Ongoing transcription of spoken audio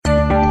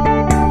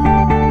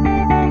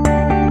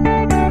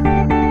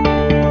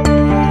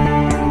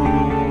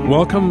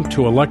Welcome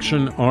to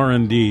Election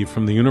R&D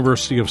from the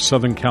University of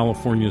Southern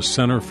California's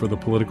Center for the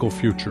Political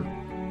Future.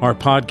 Our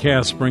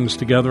podcast brings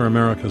together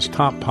America's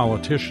top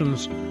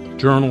politicians,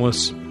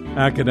 journalists,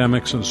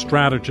 academics, and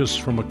strategists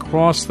from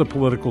across the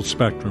political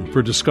spectrum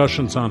for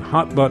discussions on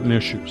hot-button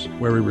issues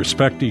where we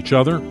respect each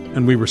other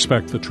and we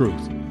respect the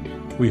truth.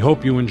 We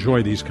hope you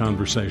enjoy these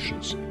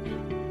conversations.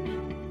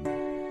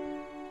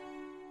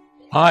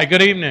 Hi,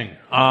 good evening,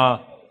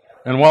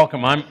 and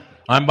welcome.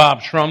 I'm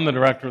Bob Shrum, the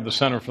director of the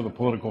Center for the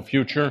Political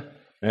Future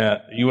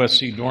at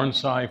USC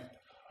Dornsife.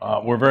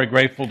 We're very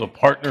grateful to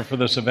partner for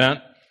this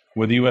event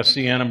with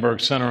USC Annenberg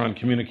Center on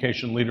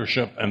Communication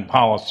Leadership and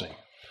Policy.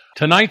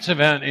 Tonight's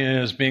event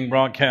is being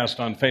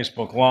broadcast on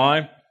Facebook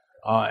Live,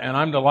 and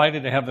I'm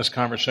delighted to have this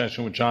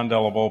conversation with John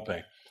Della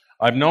Volpe.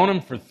 I've known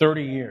him for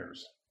 30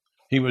 years.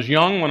 He was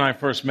young when I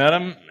first met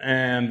him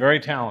and very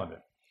talented.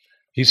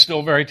 He's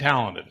still very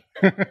talented.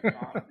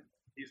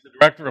 He's the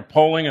director of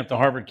polling at the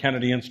Harvard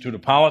Kennedy Institute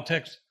of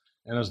Politics,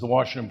 and as the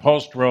Washington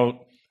Post wrote,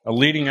 a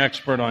leading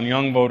expert on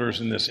young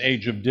voters in this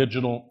age of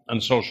digital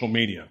and social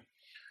media.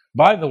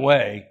 By the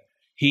way,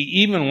 he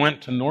even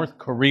went to North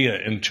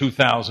Korea in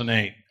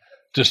 2008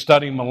 to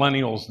study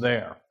millennials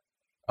there.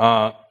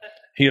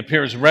 He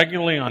appears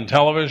regularly on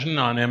television,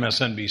 on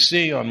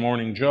MSNBC, on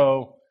Morning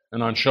Joe,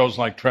 and on shows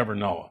like Trevor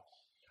Noah.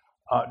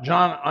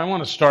 John, I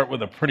want to start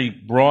with a pretty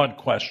broad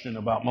question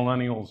about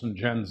millennials and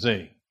Gen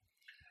Z.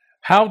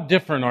 How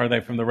different are they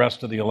from the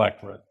rest of the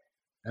electorate,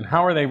 and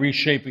how are they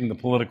reshaping the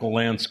political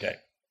landscape?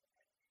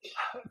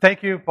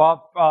 Thank you,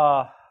 Bob,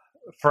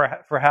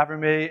 for having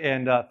me,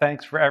 and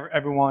thanks for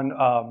everyone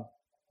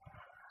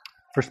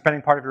for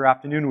spending part of your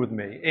afternoon with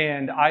me.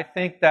 And I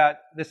think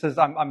that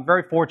I'm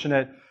very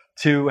fortunate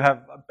to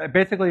have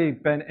basically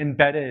been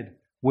embedded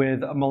with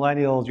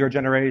millennials, your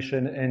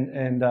generation,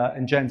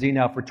 and Gen Z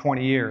now for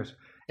 20 years.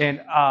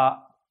 And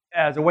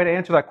as a way to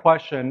answer that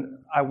question,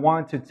 I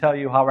want to tell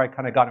you how I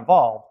kind of got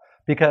involved.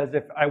 Because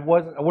if I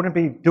wouldn't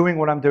be doing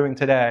what I'm doing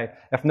today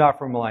if not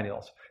for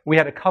millennials. We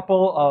had a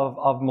couple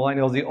of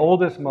millennials, the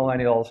oldest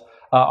millennials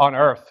on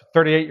earth,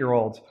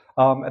 38-year-olds,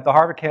 at the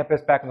Harvard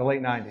campus back in the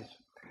late 90s.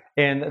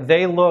 And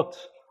they looked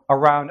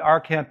around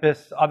our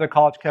campus, other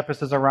college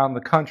campuses around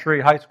the country,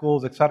 high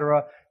schools,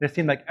 etc. It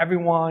seemed like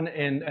everyone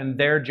in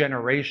their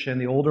generation,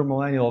 the older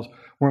millennials,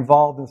 were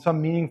involved in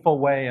some meaningful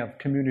way of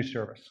community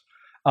service,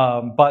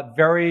 but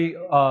very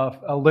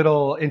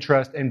little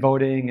interest in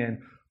voting and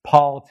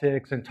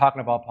politics and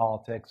talking about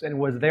politics. And it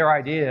was their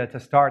idea to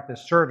start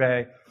this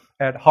survey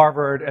at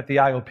Harvard at the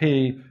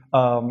IOP,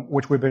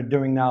 which we've been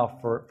doing now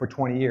for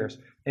 20 years.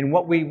 And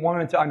what we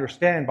wanted to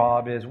understand,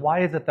 Bob, is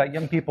why is it that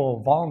young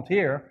people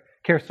volunteer,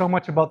 care so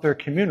much about their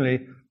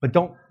community, but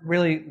don't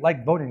really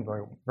like voting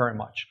very, very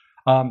much?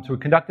 So we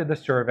conducted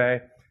this survey,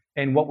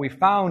 and what we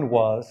found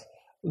was,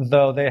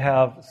 though they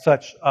have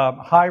such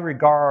high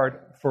regard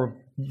for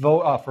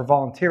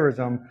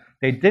volunteerism,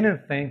 they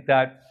didn't think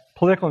that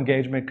political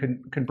engagement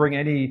can bring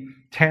any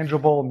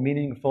tangible,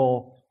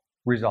 meaningful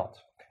results.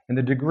 And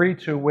the degree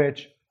to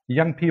which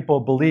young people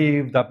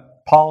believed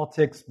that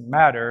politics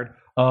mattered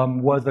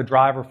was the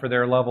driver for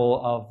their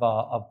level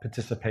of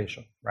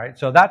participation, right?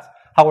 So that's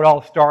how it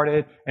all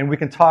started, and we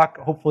can talk,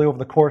 hopefully, over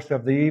the course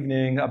of the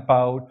evening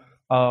about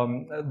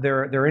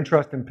their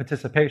interest in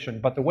participation.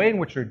 But the way in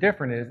which they're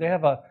different is they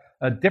have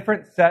a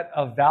different set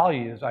of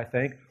values, I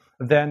think,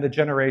 than the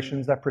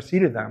generations that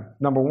preceded them,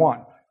 number one.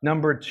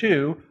 Number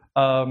two,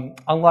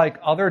 unlike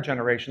other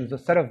generations, the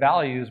set of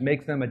values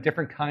makes them a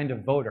different kind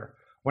of voter.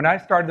 When I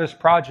started this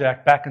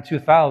project back in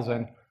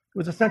 2000, there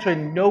was essentially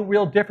no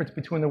real difference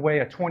between the way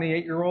a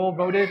 28-year-old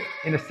voted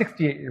and a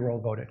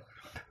 68-year-old voted.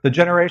 The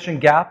generation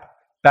gap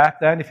back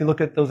then, if you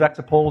look at those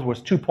exit polls,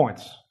 was 2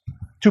 points.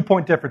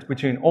 2-point difference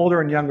between older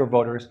and younger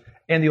voters.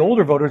 And the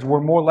older voters were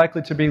more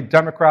likely to be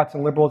Democrats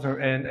and liberals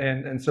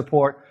and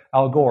support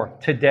Al Gore.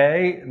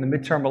 Today, in the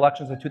midterm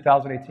elections of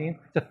 2018,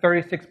 it's a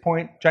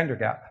 36-point gender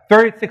gap,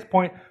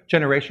 36-point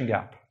generation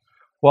gap.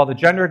 While the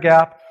gender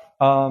gap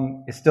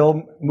is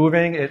still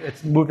moving,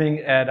 it's moving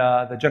at,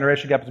 the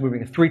generation gap is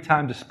moving at 3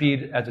 times the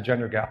speed as the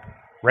gender gap.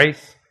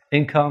 Race,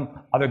 income,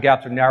 other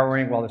gaps are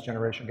narrowing while this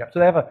generation gap. So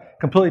they have a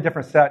completely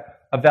different set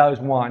of values,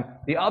 one.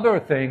 The other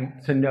thing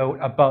to note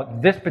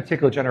about this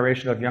particular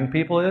generation of young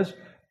people is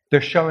they're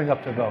showing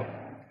up to vote.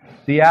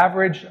 The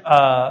average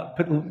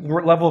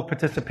level of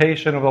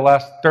participation over the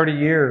last 30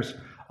 years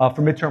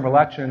for midterm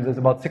elections is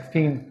about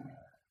 16%.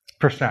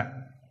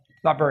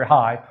 Not very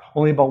high.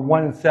 Only about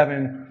 1 in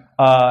 7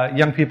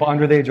 young people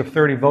under the age of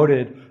 30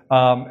 voted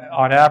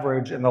on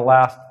average in the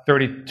last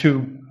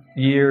 32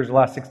 years, the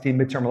last 16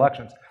 midterm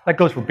elections. That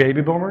goes for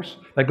baby boomers,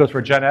 that goes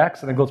for Gen X,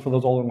 and that goes for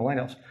those older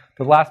millennials.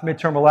 The last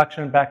midterm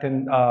election back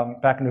in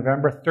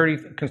November,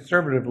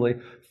 conservatively,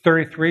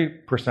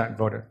 33%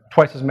 voted,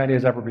 twice as many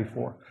as ever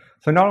before.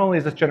 So not only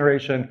does this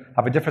generation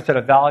have a different set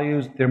of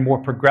values, they're more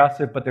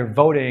progressive, but they're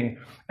voting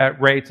at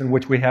rates in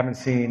which we haven't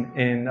seen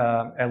in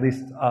at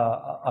least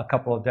a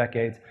couple of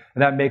decades.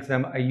 And that makes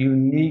them a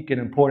unique and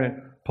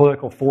important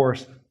political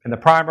force in the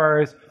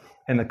primaries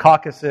in the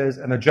caucuses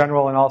and the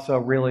general, and also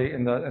really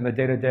in the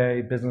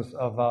day-to-day business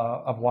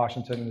of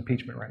Washington and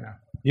impeachment right now.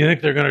 You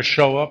think they're going to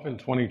show up in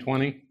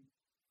 2020?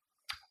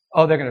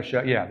 Oh, they're going to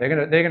show. Yeah,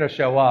 they're going to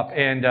show up,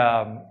 and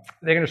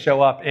they're going to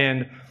show up.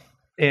 And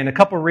a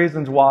couple of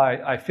reasons why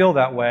I feel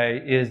that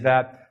way is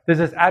that there's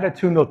this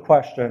attitudinal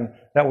question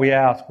that we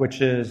ask,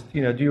 which is,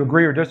 do you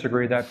agree or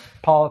disagree that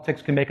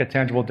politics can make a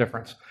tangible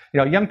difference?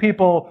 Young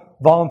people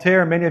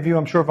volunteer. Many of you,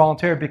 I'm sure,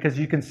 volunteer because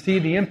you can see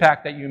the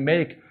impact that you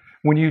make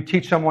when you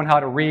teach someone how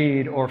to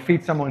read or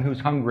feed someone who's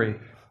hungry.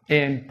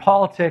 And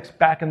politics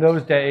back in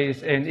those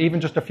days, and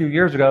even just a few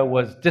years ago,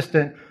 was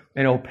distant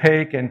and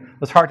opaque, and it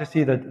was hard to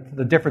see the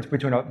difference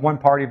between one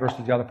party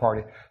versus the other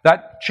party.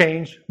 That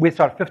changed. We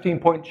saw a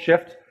 15-point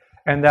shift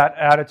in that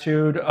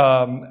attitude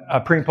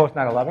pre and post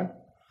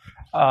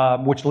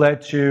 9/11, which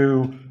led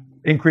to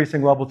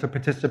increasing levels of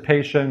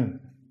participation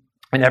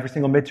in every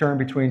single midterm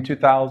between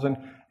 2000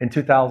 and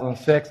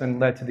 2006, and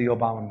led to the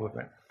Obama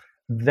movement.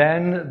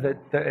 Then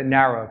it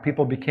narrowed.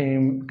 People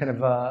became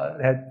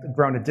had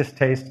grown a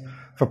distaste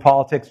for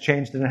politics.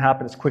 Change didn't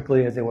happen as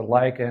quickly as they would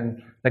like,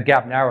 and the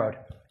gap narrowed.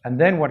 And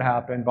then what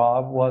happened,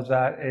 Bob, was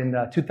that in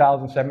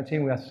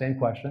 2017, we asked the same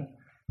question.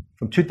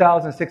 From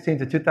 2016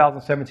 to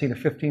 2017, a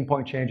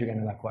 15-point change again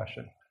in that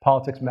question.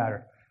 Politics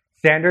matter.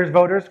 Sanders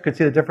voters could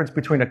see the difference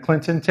between a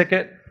Clinton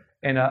ticket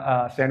and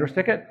a Sanders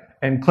ticket,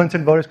 and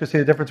Clinton voters could see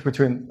the difference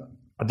between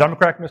a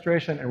Democratic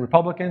administration and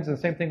Republicans, and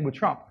the same thing with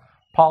Trump.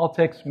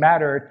 Politics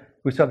mattered.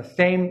 We saw the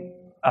same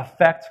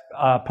effect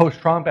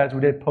post-Trump as we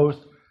did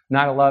post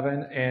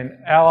 9/11, and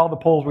all the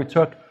polls we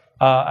took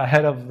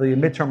ahead of the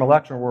midterm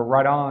election were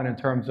right on in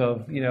terms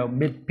of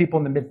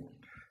people in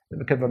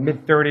the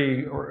mid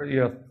 30 or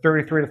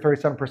 33 to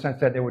 37%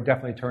 said they were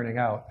definitely turning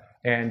out,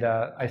 and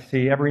I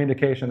see every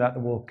indication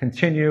that will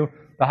continue.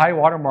 The high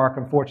water mark,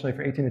 unfortunately,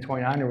 for 18 to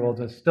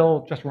 29-year-olds is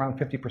still just around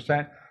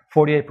 50%,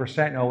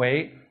 48% in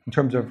 08 in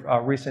terms of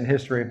recent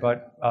history,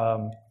 but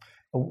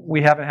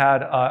we haven't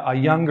had a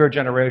younger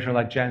generation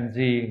like Gen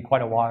Z in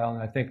quite a while,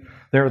 and I think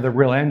they're the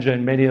real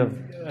engine. Many of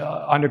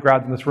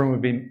undergrads in this room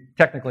would be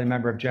technically a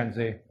member of Gen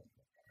Z.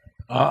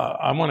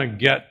 I want to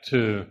get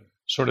to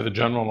sort of the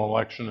general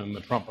election and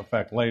the Trump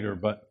effect later,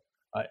 but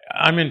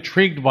I'm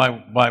intrigued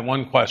by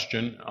one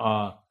question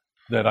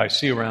that I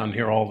see around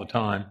here all the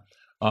time.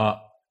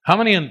 How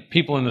many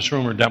people in this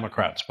room are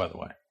Democrats, by the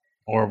way,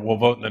 or will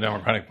vote in the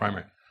Democratic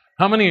primary?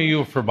 How many of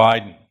you are for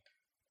Biden?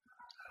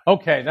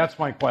 Okay, that's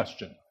my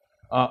question.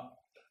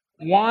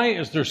 Why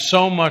is there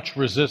so much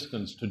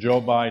resistance to Joe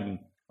Biden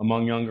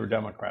among younger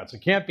Democrats?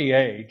 It can't be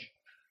age.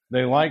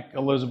 They like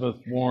Elizabeth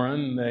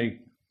Warren. They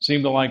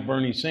seem to like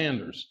Bernie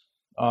Sanders,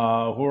 who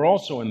are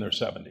also in their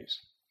 70s.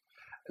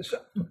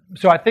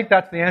 So I think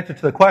that's the answer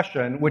to the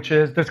question, which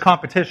is there's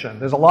competition.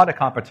 There's a lot of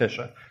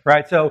competition,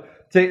 right? So,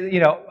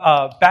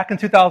 back in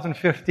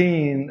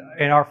 2015,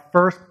 in our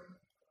first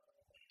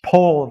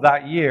poll of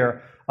that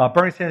year,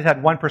 Bernie Sanders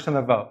had 1% of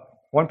the vote.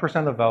 1%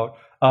 of the vote.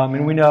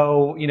 And we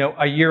know,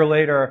 a year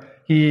later,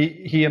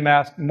 he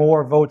amassed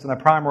more votes in the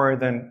primary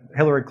than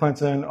Hillary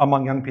Clinton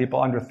among young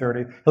people under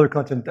 30. Hillary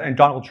Clinton and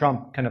Donald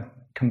Trump kind of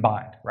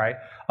combined, right?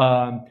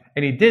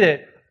 And he did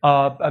it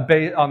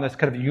based on this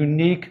kind of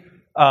unique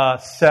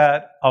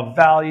set of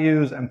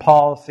values and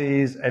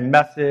policies and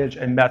message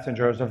and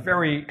messengers, a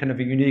very kind of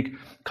a unique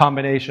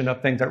combination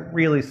of things that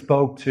really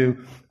spoke to,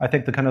 I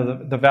think, the kind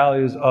of the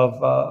values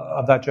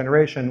of that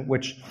generation,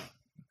 which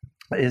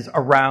is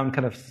around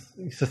kind of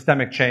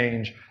systemic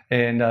change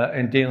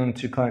and dealing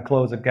to kind of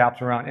close the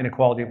gaps around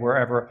inequality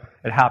wherever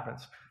it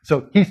happens.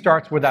 So he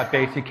starts with that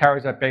base. He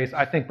carries that base.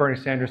 I think Bernie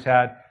Sanders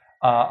had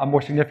a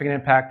more significant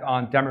impact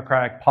on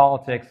Democratic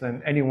politics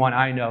than anyone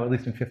I know, at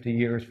least in 50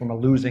 years, from a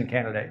losing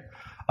candidate.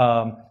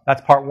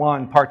 That's part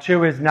one. Part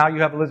two is now you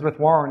have Elizabeth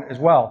Warren as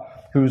well,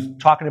 who's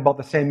talking about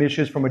the same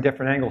issues from a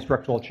different angle,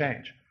 structural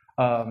change.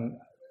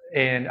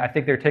 And I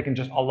think they're taking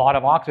just a lot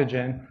of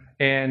oxygen,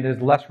 and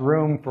there's less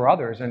room for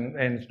others. And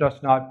it's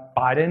just not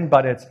Biden,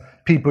 but it's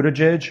Pete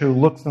Buttigieg, who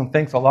looks and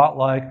thinks a lot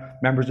like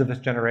members of this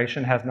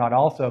generation, has not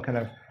also kind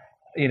of,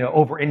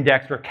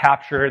 over-indexed or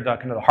captured the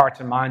kind of the hearts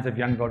and minds of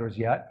young voters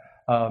yet.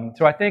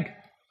 So I think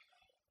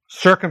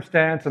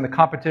circumstance and the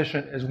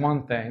competition is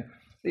one thing.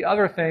 The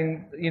other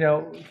thing,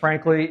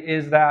 frankly,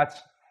 is that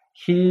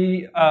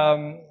he,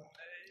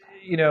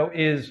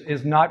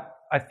 is not,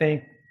 I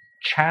think,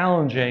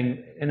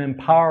 challenging and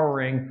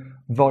empowering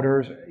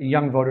voters,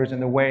 young voters, in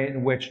the way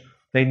in which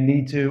they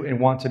need to and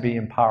want to be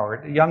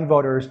empowered. Young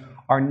voters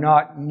are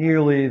not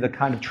nearly the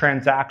kind of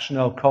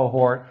transactional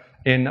cohort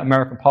in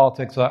American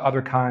politics that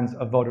other kinds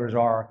of voters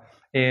are.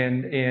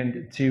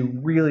 And to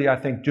really, I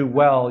think, do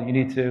well, you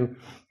need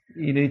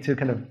to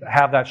kind of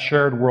have that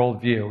shared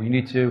worldview. You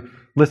need to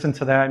listen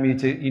to them. You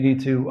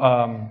need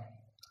to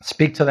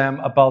speak to them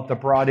about the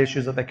broad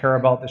issues that they care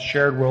about, the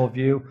shared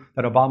worldview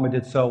that Obama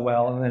did so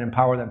well, and then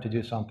empower them to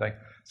do something.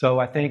 So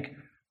I think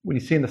when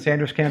you see in the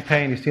Sanders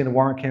campaign, you see in the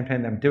Warren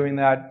campaign them doing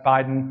that.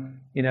 Biden,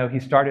 he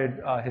started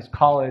his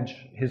college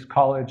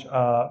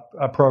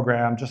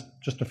program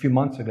just a few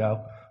months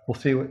ago. We'll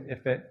see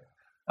if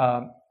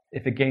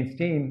it gains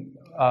steam.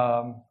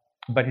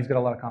 but he's got a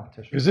lot of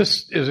competition. Is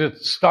it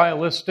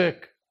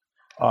stylistic,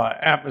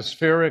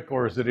 atmospheric,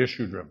 or is it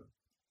issue driven?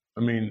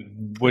 I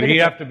mean, would he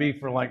have to be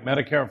for like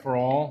Medicare for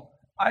all?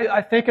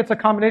 I think it's a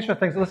combination of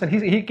things. Listen,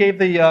 he gave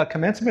the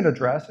commencement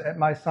address at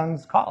my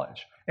son's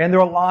college, and there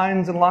were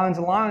lines and lines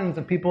and lines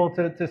of people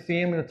to see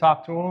him and to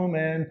talk to him,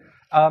 and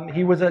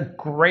he was a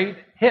great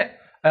hit.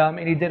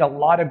 And he did a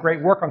lot of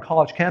great work on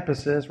college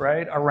campuses,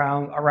 right,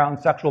 around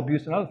sexual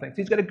abuse and other things.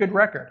 He's got a good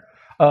record.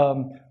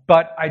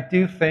 But I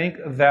do think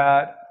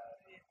that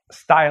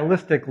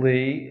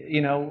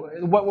stylistically,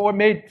 what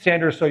made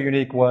Sanders so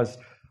unique was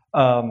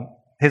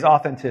his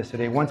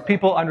authenticity. Once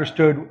people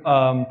understood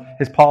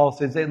his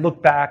policies, they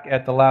looked back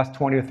at the last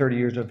 20 or 30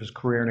 years of his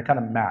career, and it kind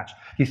of matched.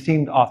 He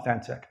seemed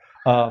authentic,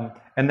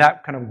 and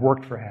that kind of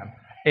worked for him.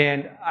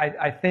 And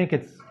I think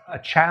it's a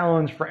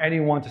challenge for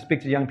anyone to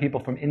speak to young people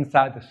from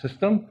inside the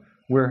system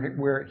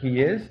where he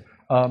is.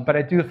 But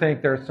I do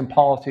think there's some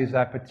policies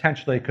that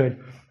potentially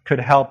could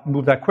help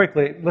move that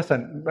quickly.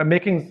 Listen,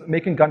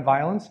 making gun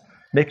violence,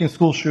 making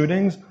school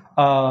shootings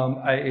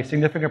a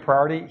significant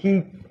priority.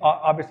 He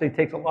obviously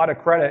takes a lot of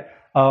credit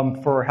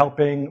for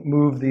helping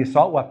move the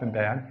assault weapon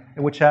ban,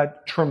 which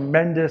had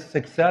tremendous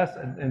success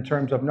in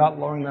terms of not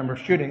lowering the number of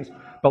shootings,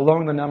 but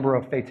lowering the number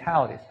of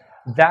fatalities.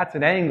 That's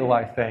an angle,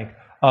 I think,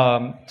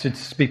 to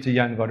speak to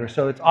young voters.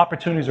 So its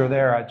opportunities are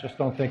there. I just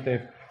don't think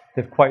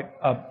they've quite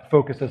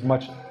focused as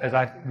much as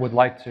I would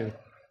like to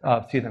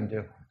see them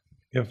do.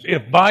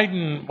 If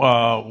Biden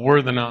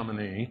were the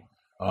nominee,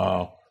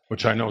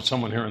 which I know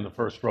someone here in the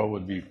first row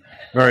would be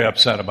very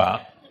upset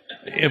about,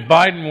 if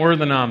Biden were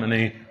the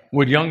nominee,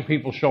 would young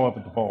people show up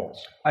at the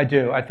polls? I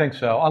do. I think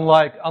so.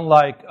 Unlike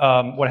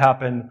what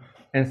happened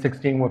in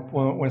 2016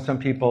 when some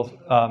people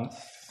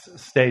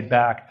stayed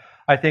back.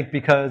 I think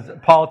because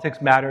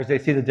politics matters, they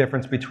see the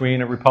difference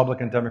between a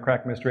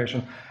Republican-Democrat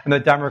administration, and the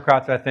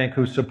Democrats, I think,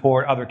 who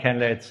support other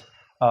candidates,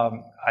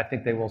 I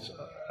think they will.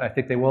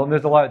 And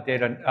there's a lot of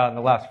data in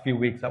the last few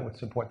weeks that would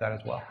support that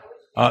as well.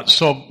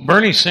 So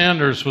Bernie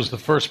Sanders was the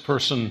first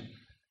person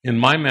in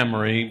my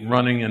memory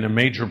running in a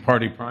major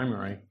party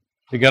primary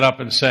to get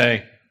up and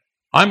say,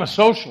 "I'm a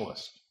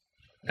socialist,"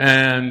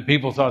 and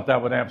people thought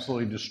that would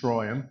absolutely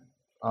destroy him.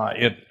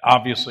 It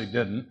obviously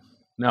didn't.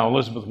 Now,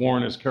 Elizabeth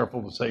Warren is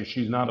careful to say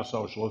she's not a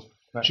socialist.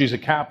 Right. She's a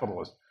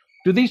capitalist.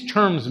 Do these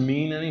terms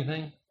mean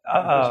anything?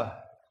 I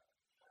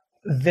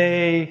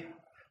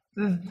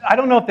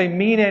don't know if they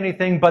mean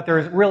anything, but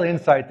there's real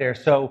insight there.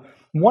 So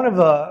one of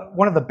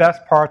the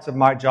best parts of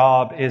my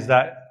job is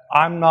that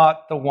I'm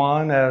not the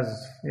one,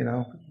 as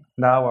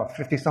now a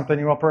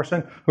 50-something-year-old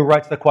person who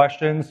writes the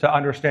questions to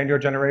understand your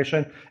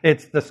generation.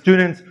 It's the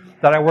students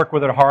that I work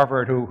with at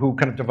Harvard who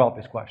kind of develop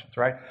these questions,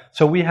 right?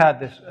 So we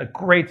had a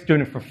great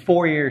student for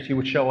 4 years. He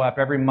would show up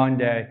every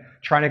Monday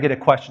trying to get a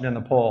question in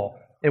the poll.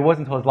 It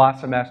wasn't until his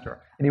last semester,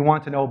 and he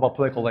wanted to know about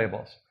political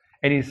labels.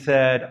 And he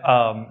said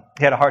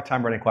he had a hard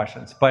time writing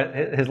questions. But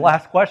his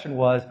last question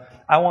was,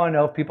 I want to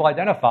know if people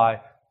identify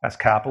as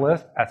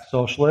capitalist, as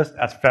socialist,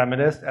 as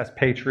feminist, as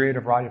patriot,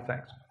 a variety of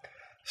things.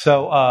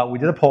 So we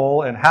did a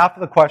poll, and half of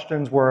the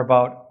questions were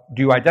about,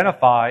 do you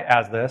identify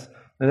as this?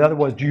 And the other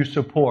was, do you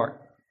support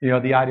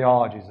the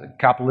ideologies,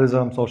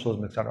 capitalism,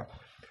 socialism, etc.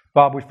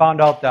 Bob, we found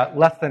out that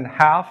less than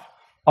half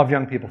of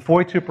young people,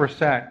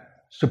 42%,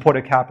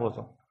 supported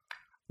capitalism.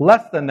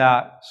 Less than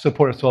that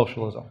supported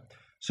socialism.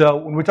 So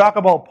when we talk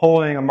about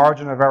polling a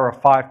margin of error of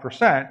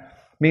 5%,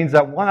 means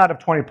that 1 out of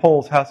 20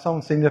 polls has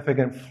some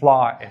significant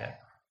flaw in it.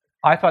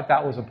 I thought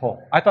that was a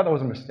poll. I thought that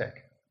was a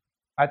mistake.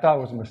 I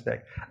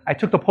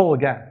took the poll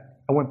again.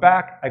 I went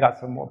back, I got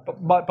some more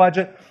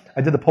budget,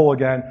 I did the poll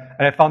again,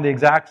 and I found the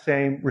exact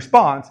same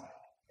response.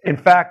 In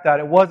fact,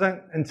 that it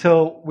wasn't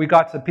until we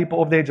got to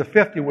people over the age of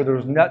 50 where there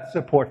was net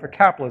support for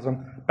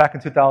capitalism back in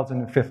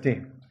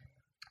 2015.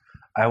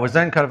 I was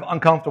then kind of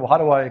uncomfortable. How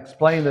do I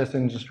explain this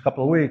in just a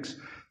couple of weeks?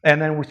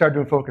 And then we started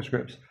doing focus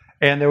groups.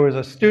 And there was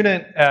a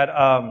student at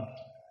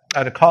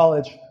a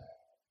college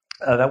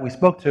that we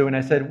spoke to, and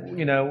I said,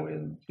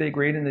 they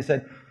agreed, and they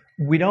said,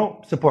 we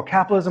don't support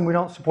capitalism, we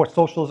don't support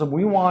socialism,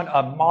 we want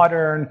a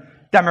modern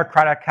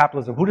democratic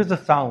capitalism. Who does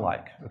this sound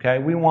like? Okay,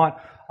 we want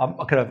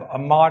a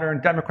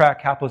modern democratic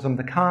capitalism,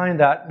 the kind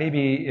that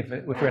maybe if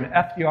we're in an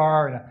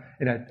FDR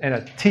and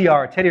a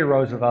TR, Teddy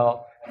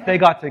Roosevelt, they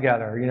got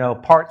together,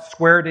 part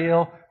square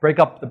deal, break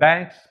up the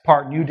banks,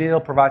 part New Deal,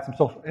 provide some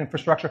social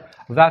infrastructure.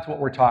 That's what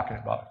we're talking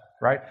about,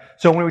 right?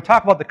 So when we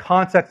talk about the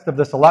context of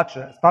this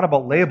election, it's not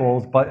about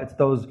labels, but it's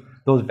those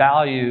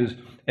values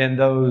and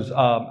those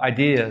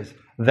ideas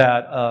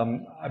that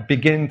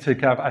begin to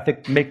kind of, I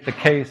think, make the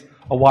case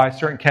of why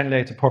certain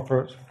candidates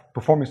are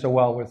performing so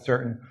well with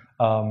certain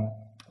certain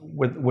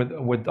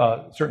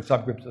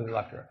subgroups of the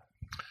electorate.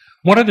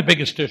 What are the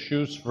biggest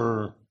issues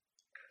for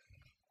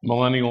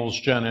millennials,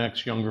 Gen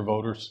X, younger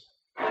voters?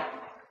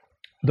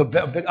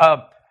 Number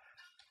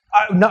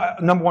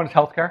one is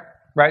healthcare,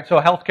 right? So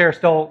healthcare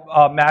still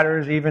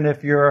matters, even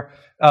if you're,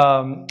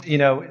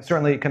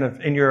 certainly kind of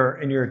in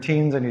your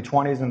teens and your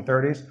 20s and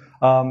 30s.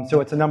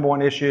 So it's a number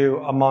one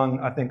issue among,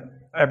 I think,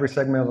 every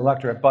segment of the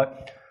electorate.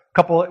 But a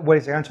couple of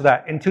ways to answer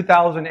that. In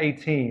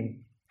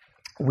 2018,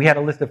 we had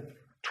a list of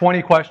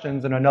 20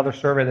 questions in another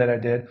survey that I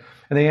did,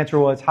 and the answer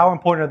was, how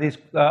important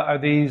are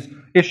these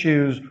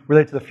issues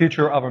related to the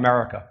future of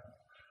America?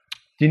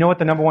 Do you know what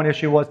the number one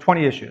issue was?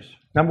 20 issues.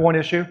 Number one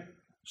issue,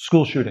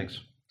 school shootings.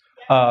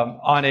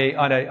 On a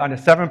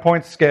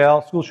 7-point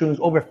scale, school shootings,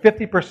 over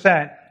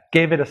 50%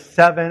 gave it a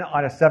 7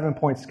 on a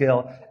 7-point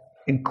scale.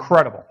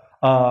 Incredible.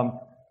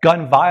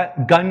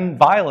 Gun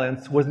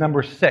violence was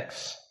number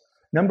 6.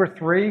 Number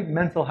 3,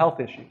 mental health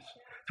issues.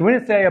 So we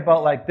didn't say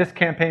about like this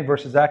campaign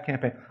versus that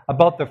campaign,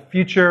 about the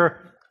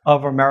future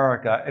of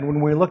America. And when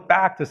we look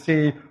back to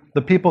see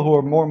the people who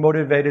are more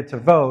motivated to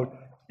vote,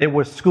 it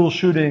was school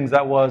shootings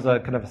that was a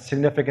kind of a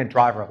significant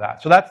driver of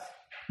that. So that's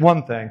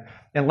one thing.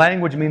 And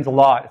language means a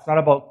lot. It's not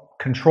about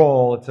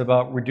control. It's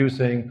about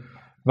reducing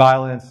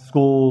violence,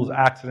 schools,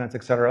 accidents,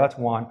 etc. That's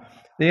one.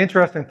 The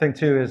interesting thing,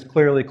 too, is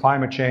clearly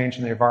climate change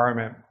and the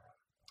environment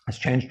has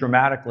changed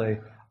dramatically.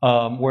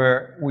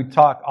 Where we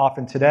talk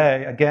often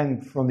today,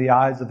 again, from the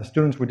eyes of the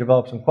students, we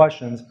developed some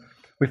questions.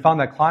 We found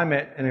that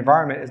climate and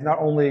environment is not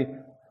only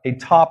a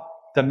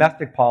top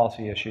domestic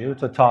policy issue,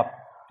 it's a top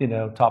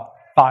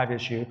 5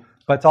 issue,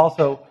 but it's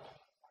also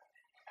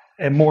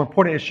a more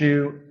important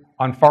issue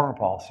on foreign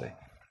policy.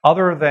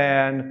 Other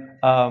than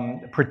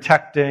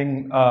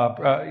protecting,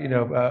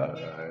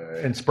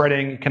 and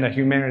spreading kind of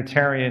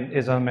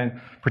humanitarianism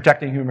and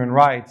protecting human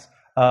rights,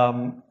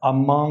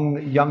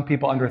 among young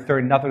people under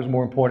 30, nothing's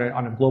more important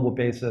on a global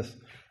basis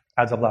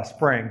as of last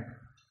spring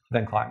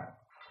than climate.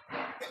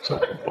 So,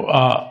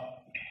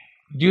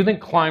 do you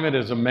think climate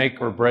is a make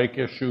or break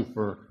issue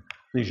for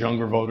these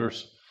younger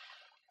voters?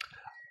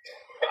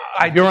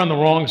 You're on the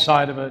wrong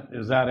side of it.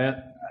 Is that it?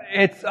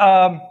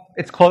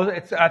 It's close.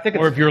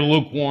 Or if you're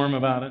lukewarm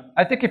about it.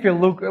 I think if you're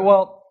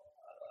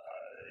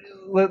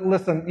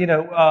listen.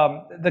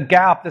 The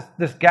gap.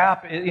 This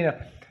gap.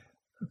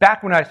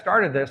 Back when I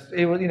started this,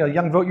 it was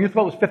youth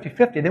vote was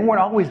 50-50. They weren't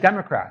always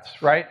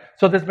Democrats, right?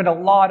 So there's been a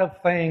lot of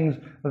things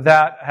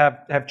that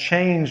have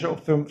changed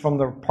from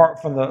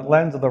the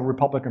lens of the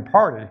Republican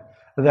Party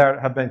that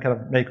have been kind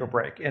of make or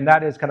break, and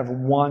that is kind of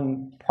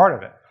one part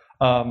of it.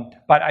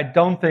 But I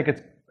don't think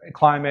it's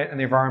climate and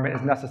the environment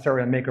is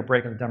necessarily a make or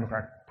break in the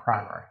Democratic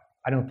primary.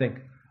 I don't think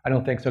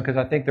so, because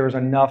I think there's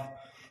enough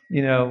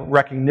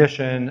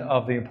recognition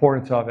of the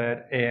importance of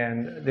it,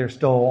 and there's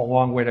still a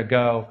long way to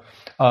go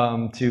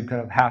to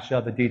kind of hash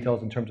out the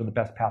details in terms of the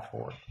best path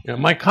forward. Yeah,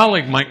 my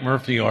colleague Mike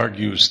Murphy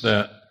argues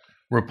that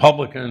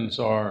Republicans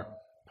are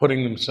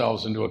putting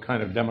themselves into a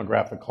kind of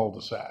demographic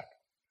cul-de-sac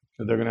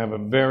that they're going to have a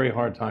very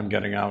hard time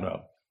getting out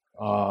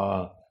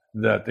of.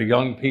 That the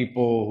young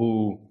people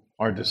who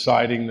are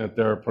deciding that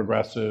they're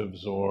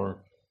progressives,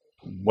 or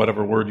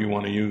whatever word you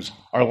want to use,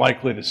 are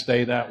likely to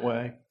stay that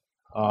way.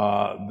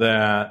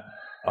 That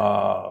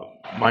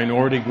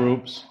minority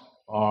groups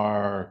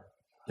are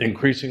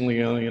increasingly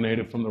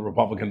alienated from the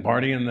Republican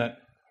Party, and that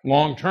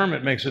long term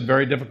it makes it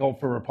very difficult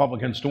for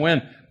Republicans to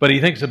win. But he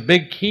thinks a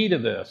big key to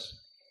this,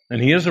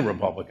 and he is a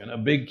Republican, a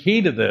big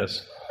key to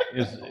this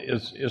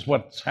is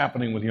what's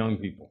happening with young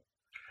people.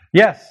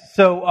 Yes.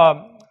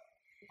 So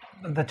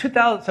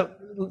so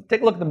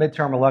take a look at the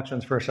midterm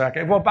elections for a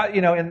second. Well,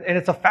 and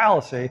it's a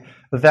fallacy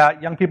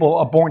that young people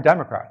are born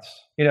Democrats.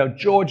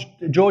 George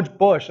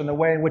Bush and the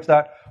way in which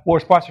that war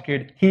was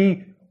prosecuted,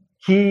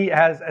 he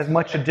has as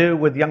much to do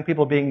with young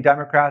people being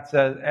Democrats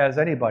as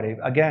anybody.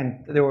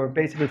 Again, there were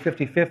basically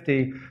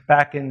 50-50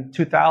 back in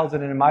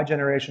 2000, and in my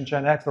generation,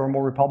 Gen X, there were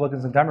more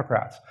Republicans than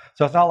Democrats.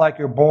 So it's not like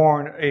you're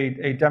born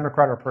a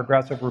Democrat or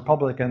progressive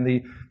Republican.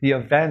 The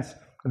events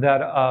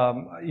that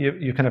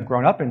you kind of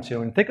grown up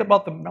into, and think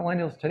about the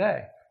millennials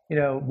today.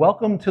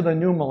 Welcome to the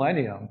new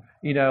millennium.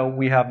 We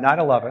have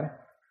 9/11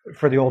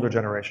 for the older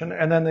generation,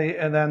 and then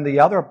the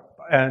other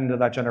end of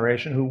that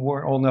generation who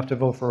weren't old enough to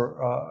vote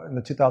for in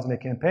the 2008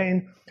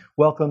 campaign,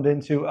 welcomed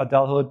into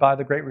adulthood by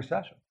the Great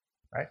Recession,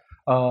 right?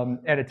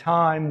 At a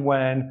time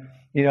when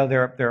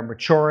they're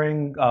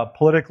maturing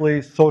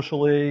politically,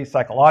 socially,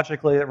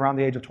 psychologically around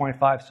the age of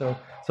 25. So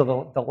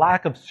the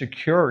lack of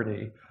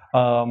security,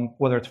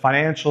 whether it's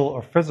financial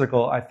or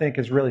physical, I think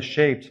has really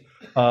shaped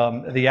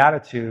the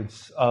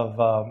attitudes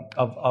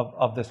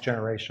of this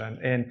generation.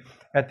 And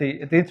at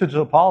the Institute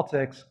of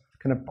Politics,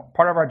 kind of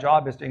part of our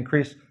job is to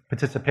increase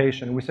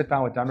participation. We sit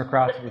down with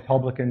Democrats and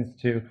Republicans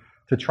to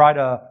try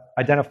to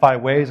identify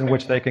ways in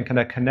which they can kind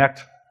of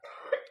connect,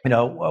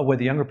 with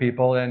the younger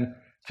people. And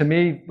to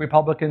me,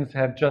 Republicans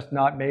have just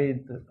not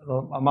made the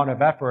amount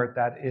of effort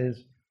that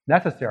is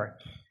necessary.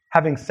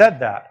 Having said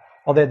that,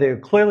 although they're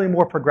clearly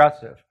more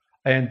progressive,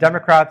 and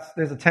Democrats,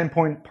 there's a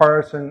 10-point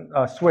partisan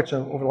switch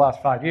over the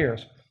last 5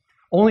 years.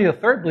 Only a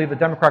third believe the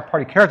Democratic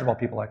Party cares about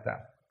people like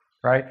that,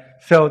 right?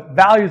 So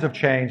values have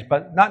changed,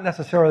 but not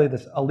necessarily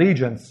this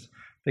allegiance.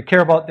 They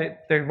care about,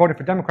 they're voting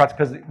for Democrats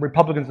because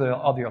Republicans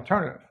are the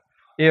alternative.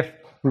 If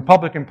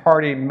Republican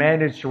Party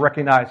managed to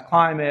recognize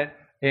climate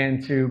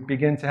and to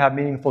begin to have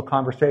meaningful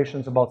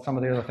conversations about some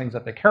of the other things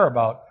that they care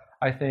about,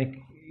 I think,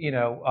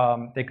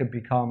 they could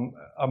become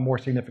a more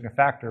significant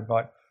factor.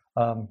 But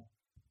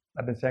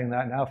I've been saying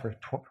that now for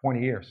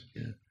 20 years.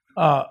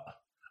 Yeah.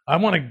 I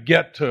want to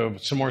get to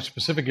some more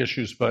specific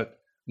issues, but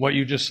what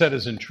you just said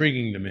is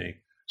intriguing to me.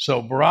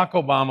 So Barack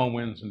Obama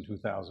wins in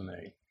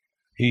 2008.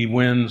 He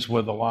wins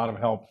with a lot of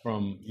help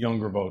from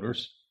younger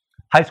voters.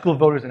 High school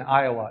voters in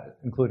Iowa,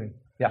 including,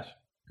 yes.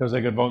 Because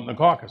they could vote in the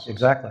caucus.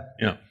 Exactly.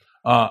 Yeah.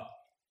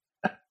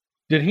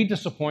 Did he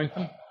disappoint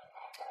them?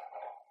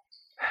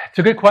 It's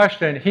a good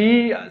question.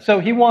 He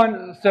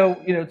won. So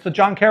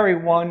John Kerry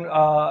won.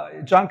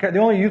 The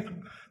only youth,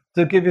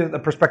 to give you the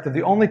perspective,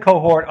 the only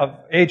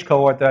age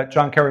cohort that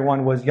John Kerry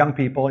won was young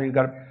people. He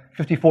got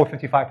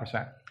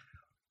 55%.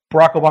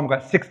 Barack Obama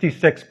got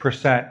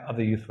 66% of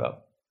the youth vote,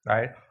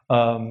 right?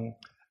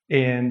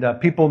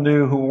 And people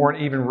knew who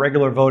weren't even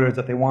regular voters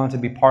that they wanted to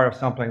be part of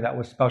something that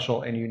was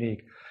special and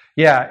unique.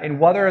 Yeah, and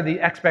whether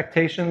the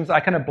expectations, I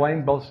kind of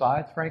blame both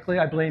sides, frankly.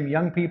 I blame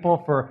young people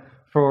for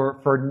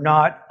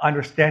not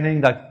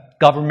understanding that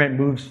government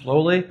moves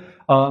slowly,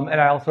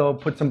 and I also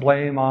put some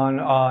blame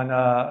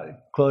on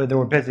clearly they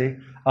were busy,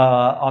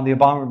 on the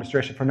Obama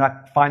administration for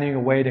not finding a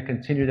way to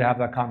continue to have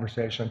that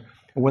conversation.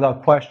 And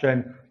without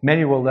question,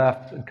 many were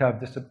left kind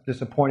of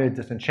disappointed,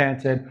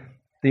 disenchanted.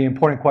 The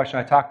important question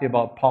I talked to you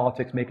about,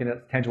 politics making a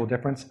tangible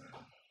difference,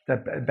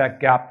 that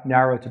gap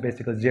narrowed to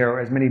basically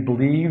zero. As many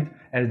believed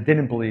as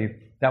didn't believe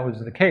that was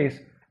the case.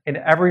 In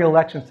every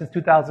election since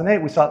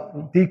 2008, we saw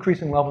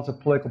decreasing levels of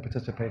political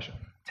participation,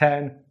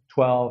 10,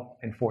 12,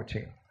 and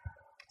 14.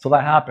 So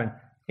that happened.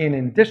 In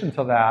addition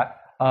to that,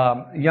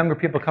 younger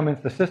people coming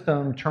into the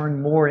system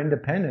turned more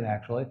independent,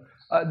 actually.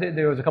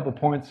 There was a couple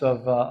points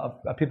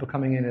of people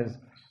coming in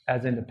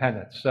as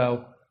independents.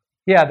 So,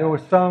 yeah, there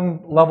were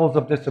some levels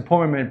of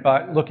disappointment,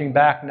 but looking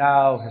back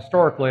now,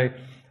 historically,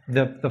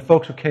 the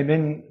folks who came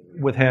in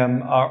with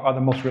him are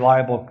the most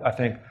reliable, I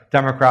think,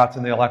 Democrats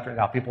in the electorate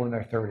now, people in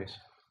their 30s.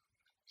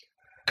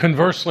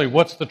 Conversely,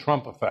 what's the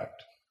Trump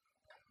effect?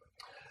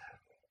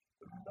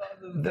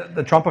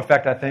 The Trump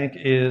effect, I think,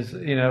 is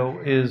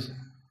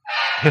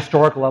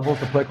historic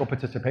levels of political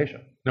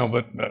participation. No,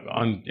 but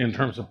in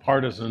terms of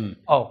partisan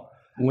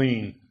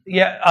lean.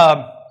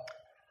 Yeah,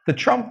 the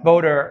Trump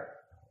voter.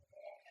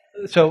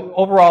 So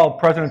overall,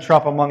 President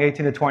Trump among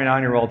 18 to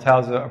 29-year-olds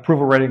has an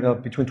approval rating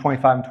of between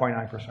 25 and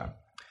 29%.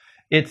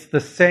 It's the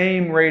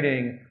same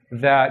rating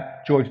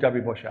that George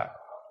W. Bush had,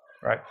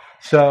 right?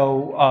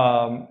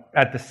 So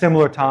at the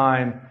similar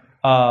time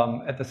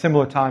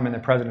in the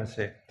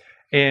presidency,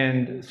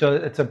 and so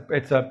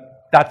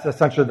that's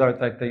essentially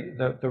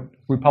the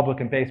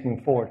Republican base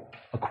moving forward,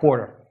 a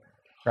quarter,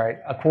 right?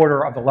 A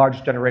quarter of the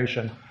largest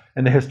generation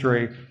in the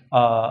history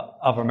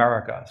of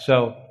America.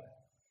 So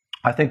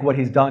I think what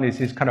he's done is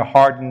he's kind of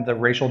hardened the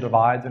racial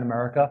divides in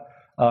America.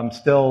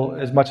 Still,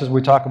 as much as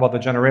we talk about the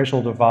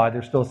generational divide,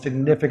 there's still a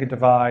significant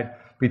divide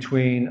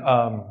between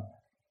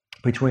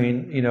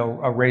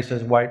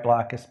races: white,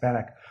 black,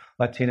 Hispanic,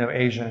 Latino,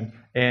 Asian,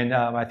 and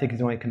I think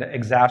he's only kind of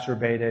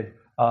exacerbated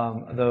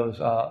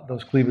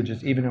those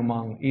cleavages even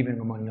among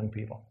young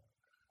people.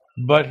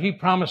 But he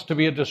promised to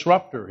be a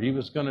disruptor. He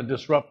was going to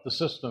disrupt the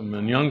system,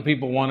 and young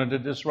people wanted to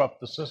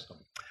disrupt the system.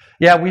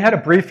 Yeah, we had a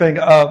briefing.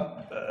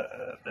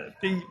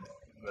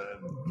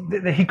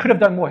 He could have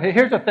done more.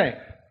 Here's the thing.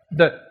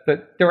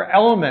 There are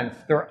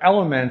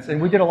elements, and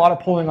we did a lot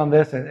of polling on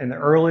this in the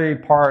early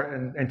part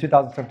in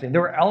 2017. There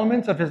were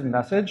elements of his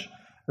message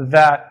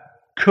that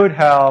could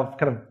have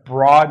kind of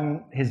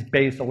broadened his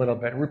base a little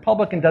bit. A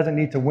Republican doesn't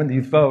need to win the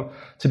youth vote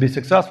to be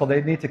successful.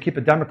 They need to keep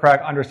a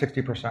Democrat under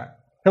 60%.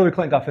 Hillary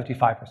Clinton got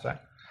 55%.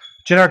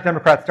 Generic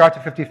Democrats start to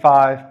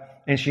 55,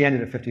 and she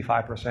ended at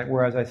 55%,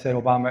 whereas I said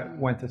Obama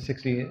went to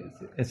 60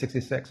 and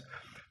 66.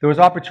 There was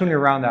opportunity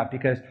around that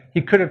because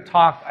he could have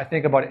talked, I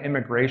think, about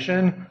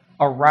immigration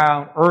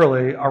around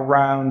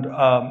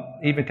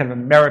even kind of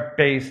a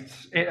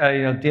merit-based,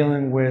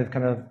 dealing with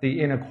kind of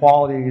the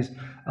inequalities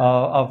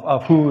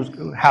of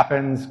who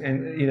happens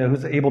and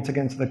who's able to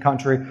get into the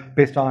country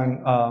based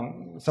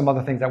on some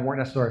other things that weren't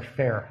necessarily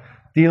fair.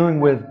 Dealing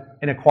with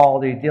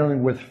inequality,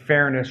 dealing with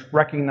fairness,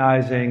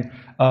 recognizing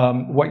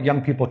what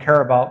young people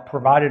care about,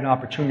 provided an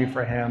opportunity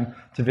for him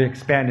to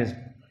expand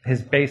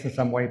his base in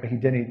some way, but he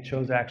didn't. He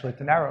chose actually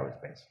to narrow his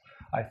base,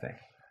 I think.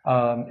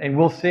 And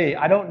we'll see.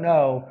 I don't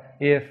know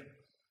if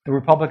the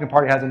Republican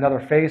Party has another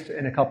face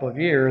in a couple of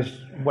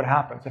years, what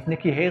happens. If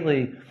Nikki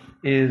Haley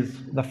is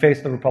the face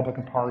of the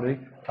Republican Party,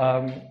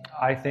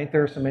 I think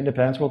there are some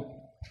independents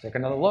will take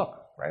another look,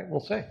 right?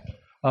 We'll see.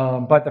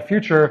 But the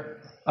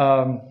future,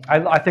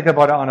 I think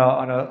about it on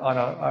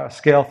a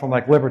scale from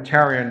like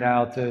libertarian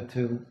now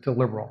to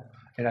liberal.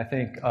 And I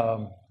think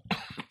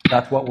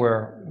that's what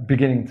we're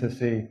beginning to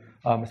see,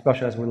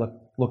 especially as we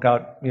look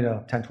out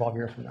 10, 12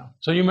 years from now.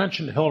 So you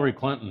mentioned Hillary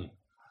Clinton.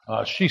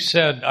 She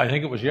said, I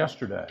think it was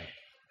yesterday,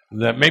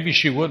 that maybe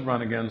she would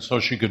run again so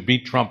she could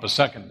beat Trump a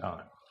second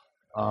time.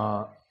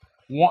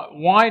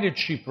 Why did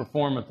she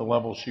perform at the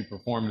level she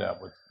performed at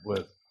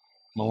with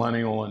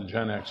Millennial and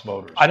Gen X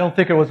voters? I don't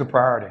think it was a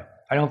priority.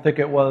 I don't think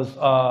it was.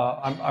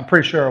 I'm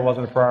pretty sure it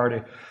wasn't a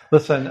priority.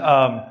 Listen,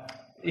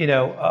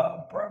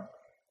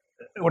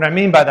 what I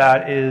mean by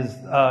that is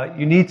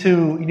you need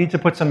to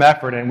put some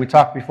effort in. We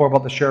talked before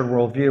about the shared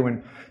worldview,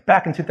 and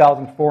back in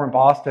 2004 in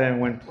Boston,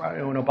 when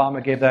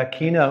Obama gave that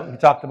keynote, he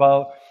talked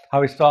about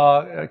how he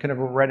saw kind of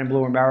a red and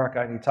blue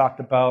America, and he talked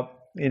about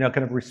kind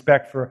of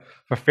respect for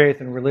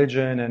faith and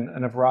religion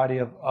and a variety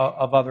of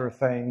other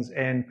things,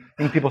 and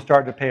I think people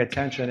started to pay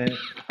attention,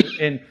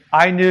 and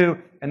I knew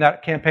in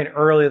that campaign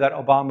early that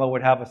Obama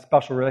would have a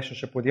special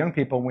relationship with young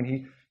people when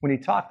he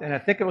talked, and I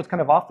think it was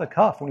kind of off the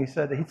cuff when he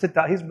said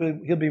that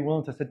he'll be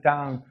willing to sit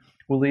down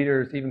with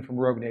leaders even from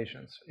rogue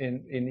nations,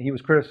 and he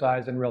was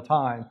criticized in real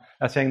time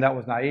as saying that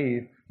was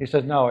naive. He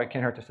says, no, it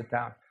can't hurt to sit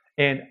down.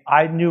 And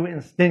I knew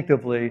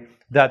instinctively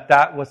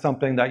that was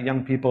something that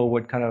young people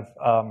would kind of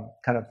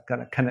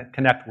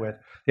connect with.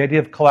 The idea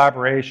of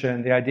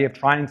collaboration, the idea of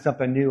trying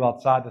something new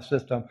outside the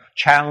system,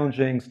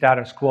 challenging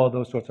status quo,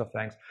 those sorts of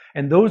things.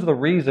 And those are the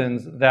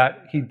reasons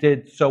that he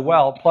did so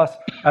well. Plus,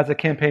 as the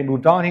campaign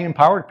moved on, he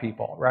empowered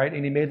people, right?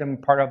 And he made them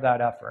part of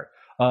that effort.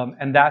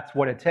 And that's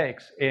what it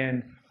takes.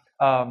 And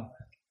I'm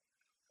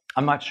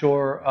not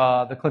sure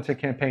the Clinton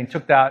campaign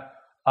took that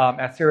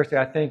as seriously.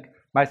 I think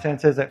my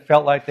sense is it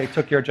felt like they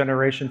took your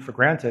generation for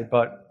granted,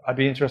 but I'd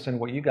be interested in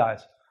what you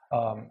guys,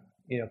 going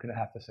to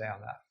have to say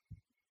on that.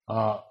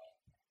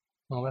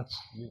 Well, that's.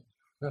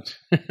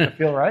 I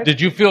feel right. Did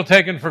you feel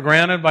taken for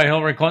granted by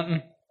Hillary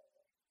Clinton?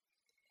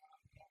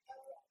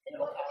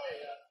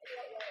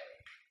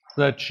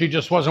 That she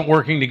just wasn't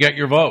working to get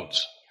your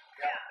votes?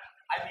 Yeah,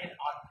 I mean,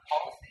 on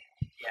policy,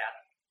 yeah.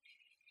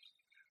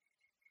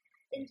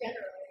 In general,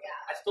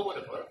 yeah. I still would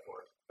have voted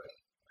for it.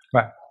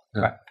 But...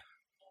 Right.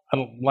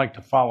 I'd like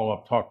to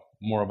talk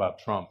more about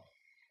Trump.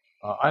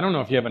 I don't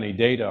know if you have any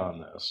data on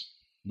this,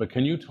 but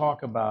can you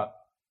talk about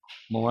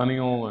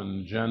Millennial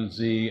and Gen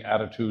Z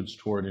attitudes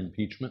toward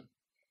impeachment?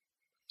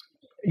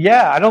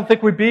 Yeah, I don't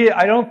think we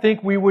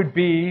would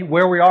be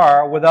where we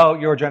are without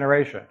your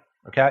generation.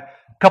 Okay, a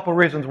couple of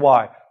reasons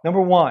why.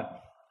 Number one,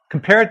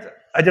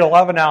 I did a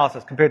lot of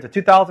analysis compared to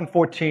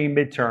 2014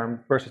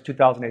 midterm versus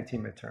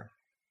 2018 midterm.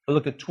 I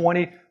looked at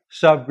 20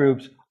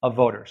 subgroups of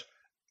voters.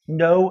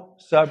 No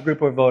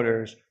subgroup of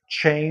voters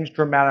changed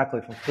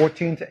dramatically from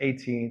 14 to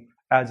 18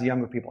 as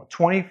younger people.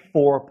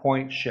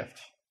 24-point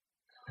shift.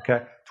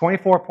 Okay,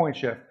 24-point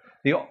shift.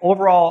 The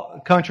overall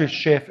country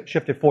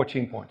shifted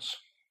 14 points.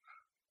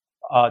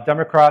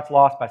 Democrats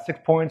lost by 6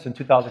 points in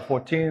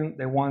 2014.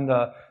 They won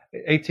the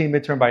 18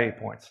 midterm by 8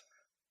 points.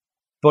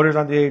 Voters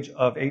under the age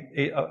of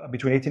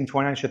between 18 and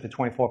 29 shifted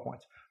 24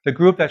 points. The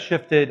group that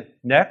shifted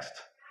next,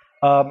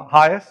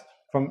 highest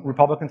from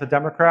Republican to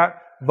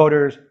Democrat,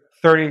 voters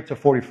 30 to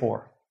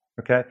 44.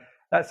 Okay,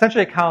 that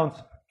essentially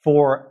accounts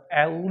for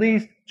at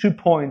least 2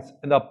 points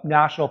in the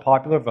national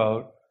popular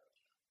vote.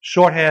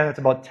 Shorthand, it's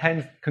about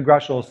 10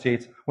 congressional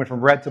seats went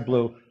from red to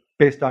blue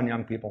based on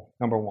young people.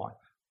 Number one,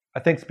 I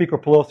think Speaker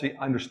Pelosi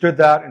understood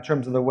that in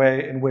terms of the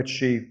way in which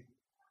she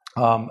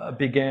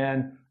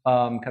began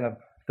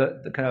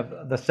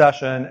the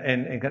session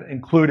and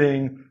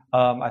including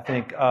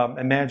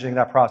and managing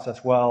that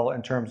process well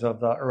in terms of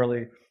the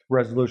early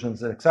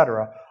resolutions,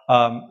 etc.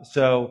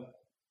 So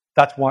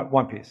that's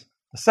one piece.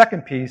 The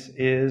second piece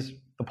is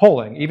the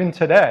polling. Even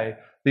today,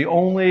 the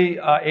only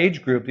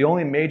age group, the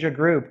only major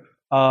group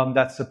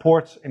that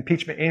supports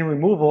impeachment and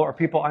removal are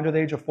people under the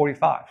age of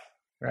 45.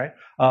 Right?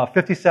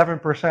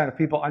 57% of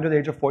people under the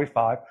age of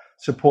 45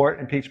 support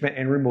impeachment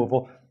and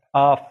removal.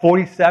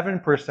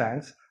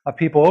 47% of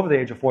people over the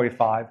age of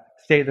 45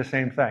 say the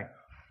same thing.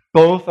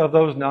 Both of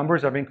those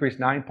numbers have increased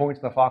 9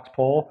 points in the Fox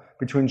poll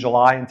between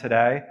July and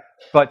today.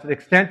 But to the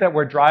extent that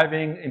we're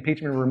driving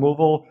impeachment and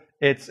removal,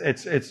 it's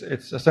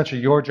essentially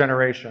your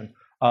generation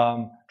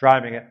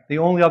driving it. The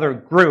only other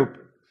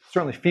group,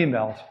 certainly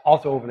females,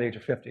 also over the age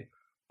of 50.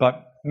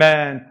 But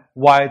men,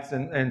 whites,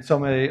 and so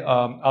many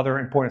other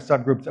important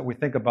subgroups that we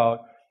think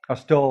about are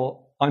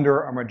still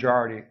under a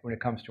majority when it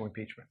comes to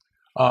impeachment.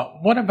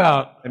 What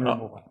about and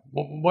removal?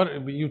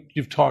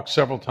 You've talked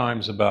several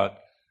times about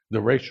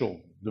the racial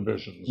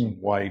divisions,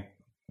 white,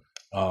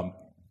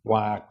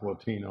 black,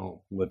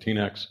 Latino,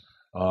 Latinx.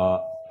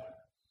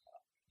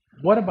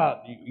 What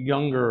about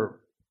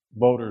younger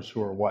voters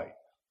who are white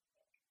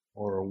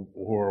or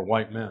who are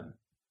white men?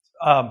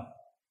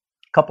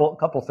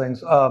 Couple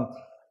things.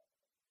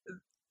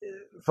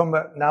 From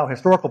a now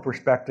historical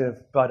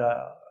perspective, but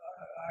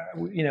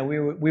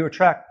we would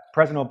track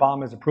President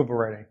Obama's approval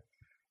rating,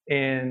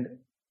 and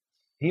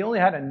he only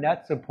had a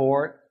net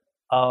support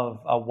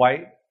of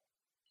white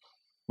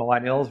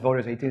millennials,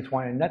 voters 18 to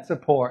 20,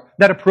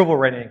 net approval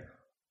rating,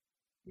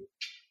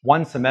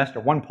 one semester,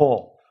 one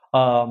poll.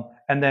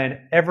 And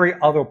then every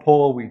other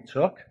poll we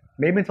took,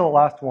 maybe until the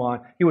last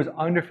one, he was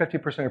under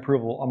 50%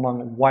 approval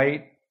among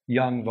white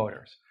young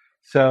voters.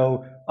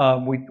 So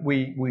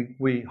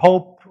we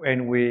hope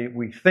and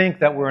we think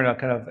that we're in a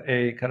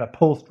kind of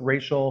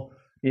post-racial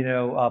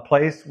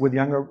place with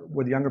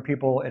younger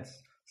people.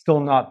 It's still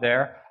not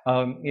there.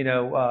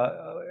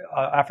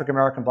 African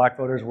American black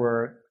voters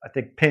were, I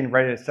think, pinned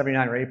right at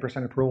 79 or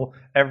 8% approval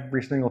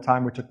every single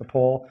time we took the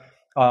poll.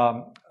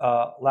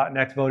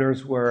 Latinx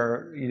voters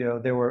were,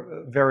 they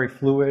were very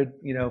fluid,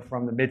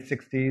 from the mid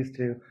 60s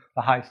to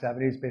the high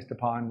 70s based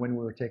upon when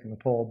we were taking the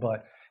poll.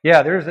 But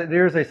yeah,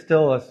 there's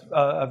still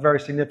a very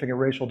significant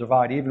racial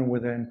divide even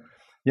within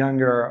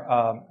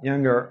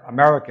younger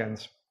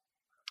Americans.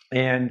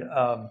 And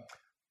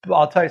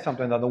I'll tell you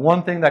something though, the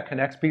one thing that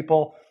connects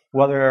people,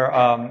 whether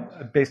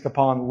based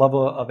upon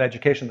level of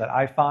education that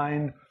I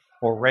find,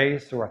 or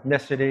race, or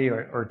ethnicity,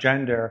 or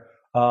gender,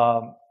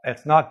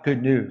 it's not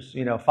good news.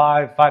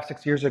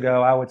 6 years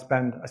ago, I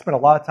spent a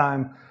lot of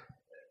time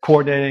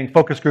coordinating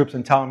focus groups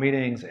and town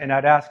meetings, and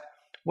I'd ask,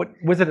 what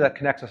is it that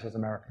connects us as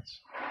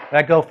Americans? And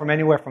I'd go from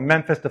anywhere from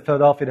Memphis to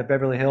Philadelphia to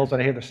Beverly Hills,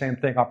 and I hear the same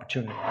thing: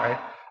 opportunity. Right?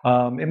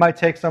 It might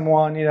take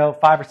someone,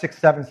 5 or 6,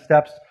 7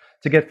 steps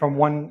to get from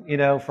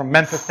from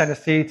Memphis,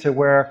 Tennessee, to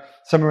where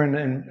someone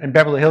in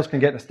Beverly Hills can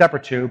get in a step or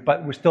two,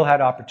 but we still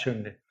had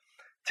opportunity.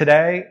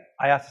 Today,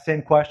 I ask the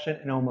same question,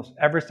 and almost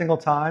every single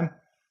time,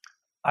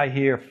 I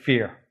hear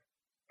fear.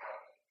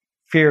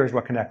 Fear is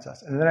what connects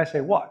us. And then I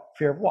say, what?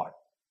 Fear of what?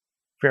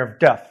 Fear of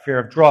death, fear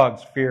of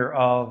drugs, fear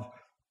of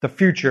the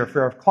future,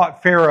 fear of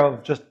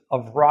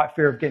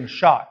getting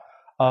shot.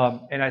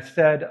 And I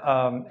said,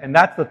 and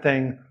that's the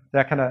thing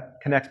that kind of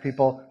connects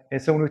people.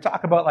 And so when we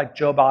talk about like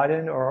Joe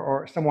Biden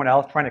or someone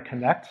else trying to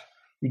connect,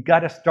 you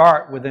got to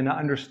start with an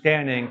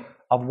understanding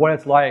of what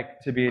it's like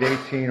to be an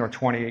 18 or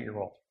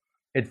 28-year-old.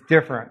 It's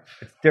different.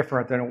 It's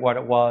different than what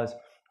it was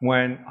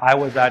when I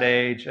was that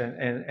age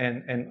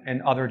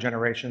and other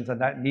generations,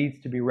 and that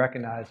needs to be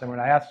recognized. And when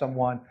I ask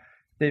someone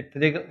if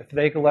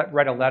they could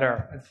write a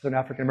letter, this is an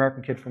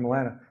African-American kid from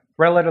Atlanta,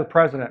 write a letter to the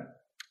president,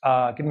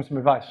 give him some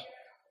advice.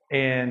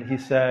 And he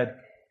said,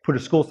 put a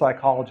school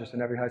psychologist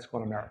in every high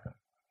school in America,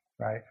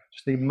 right?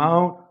 Just the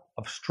amount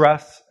of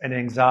stress and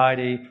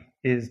anxiety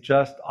is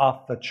just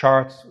off the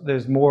charts.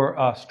 There's more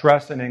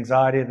stress and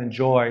anxiety than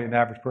joy an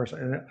average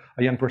person,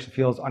 a young person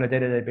feels on a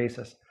day-to-day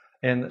basis.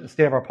 And the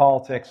state of our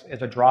politics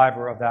is a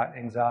driver of that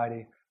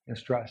anxiety and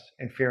stress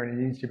and fear, and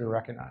it needs to be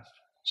recognized.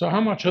 So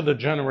how much of the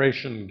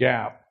generation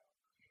gap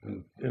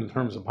in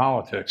terms of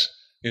politics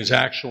is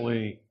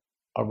actually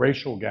a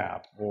racial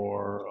gap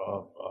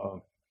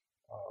or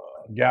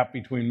a gap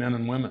between men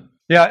and women?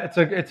 Yeah,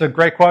 it's a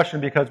great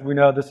question, because we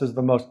know this is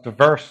the most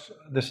diverse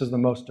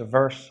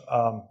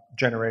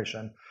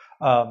generation.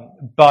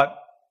 But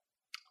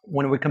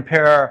when we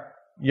compare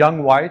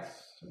young whites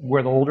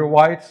with older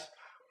whites,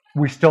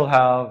 we still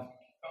have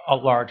a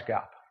large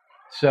gap.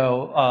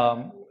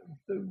 So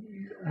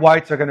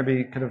whites are going to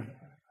be kind of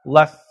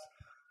less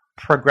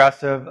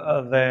progressive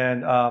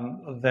than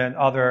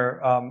other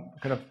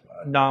kind of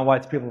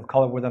non-whites, people of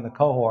color within the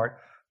cohort.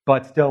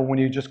 But still, when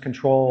you just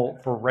control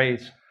for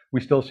race,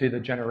 we still see the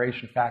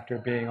generation factor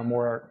being a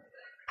more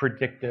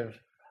predictive,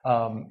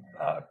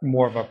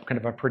 more of a kind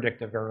of a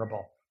predictive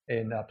variable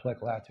in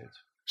political attitudes.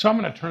 So I'm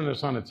going to turn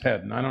this on its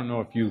head, and I don't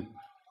know if you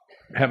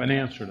have an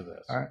answer to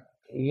this. All right.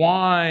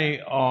 Why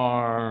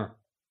are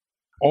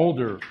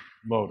older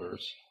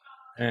voters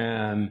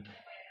and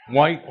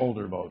white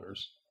older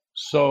voters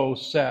so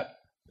set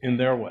in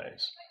their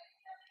ways?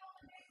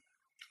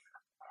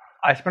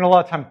 I spent a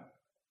lot of time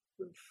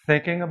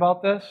thinking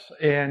about this,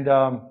 and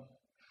so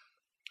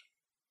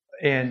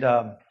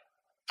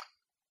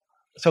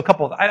a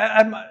couple of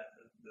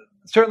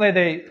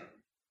certainly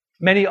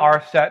many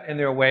are set in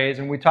their ways,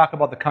 and we talk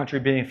about the country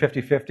being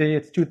 50-50.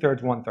 It's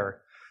 2/3, 1/3.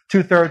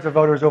 2/3 of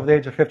voters over the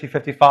age of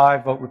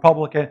 50-55 vote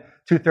Republican.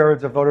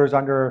 2/3 of voters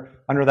under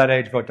that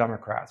age vote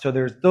Democrat. So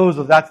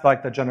that's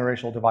like the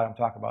generational divide I'm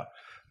talking about.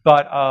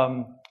 But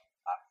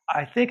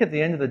I think at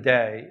the end of the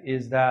day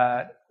is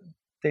that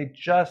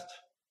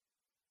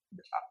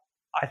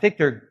I think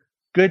they're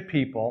good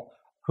people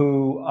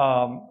who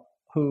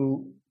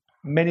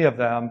many of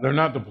them, they're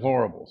not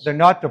deplorables. They're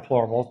not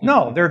deplorables.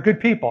 No, they're good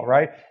people,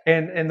 right?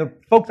 And the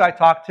folks I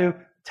talk to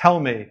tell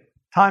me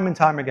time and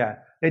time again,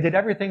 they did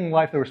everything in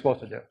life they were supposed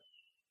to do,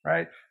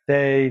 right?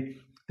 They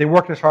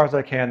worked as hard as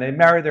they can. They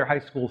married their high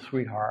school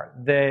sweetheart.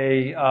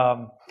 They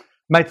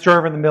might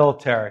serve in the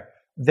military.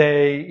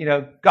 They,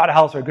 got a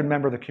house or a good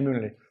member of the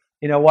community.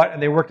 You know what?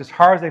 And they worked as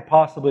hard as they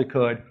possibly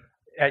could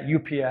at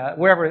UPS,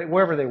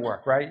 wherever they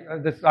work, right?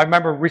 I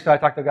remember recently I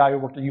talked to a guy who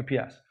worked at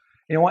UPS.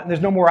 You know what? And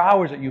there's no more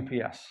hours at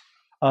UPS.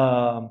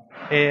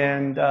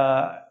 And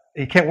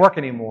he can't work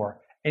anymore.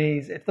 And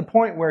he's at the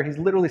point where he's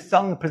literally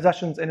selling the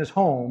possessions in his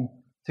home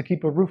to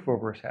keep a roof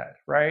over his head,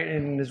 right?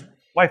 And his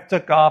wife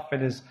took off,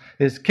 and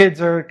his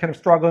kids are kind of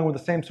struggling with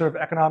the same sort of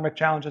economic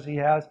challenges he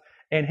has.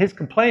 And his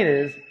complaint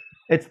is,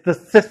 it's the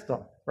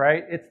system,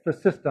 right? It's the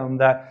system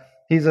that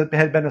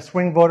had been a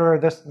swing voter,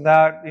 this and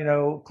that,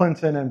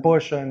 Clinton and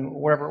Bush and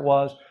whatever it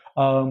was.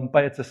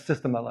 But it's a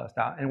system that let us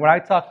down. And when I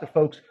talk to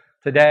folks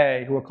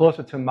today who are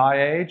closer to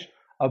my age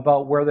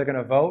about where they're going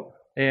to vote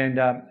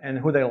and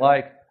who they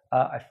like,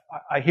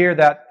 I hear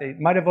that they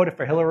might have voted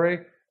for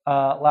Hillary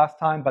last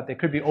time, but they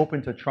could be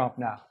open to Trump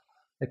now.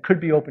 It could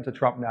be open to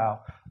Trump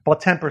now.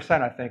 About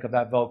 10%, I think, of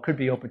that vote could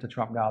be open to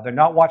Trump now. They're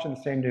not watching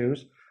the same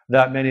news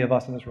that many of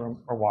us in this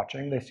room are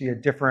watching. They see a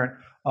different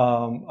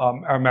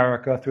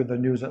America through the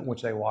news at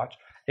which they watch.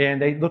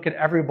 and they look at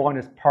everyone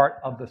as part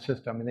of the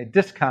system, and they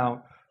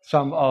discount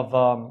some of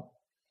the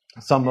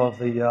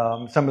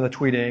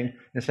tweeting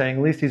and saying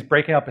at least he's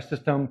breaking up a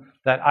system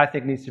that I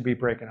think needs to be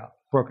broken up.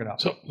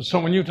 So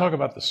when you talk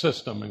about the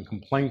system and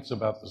complaints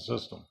about the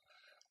system,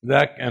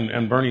 that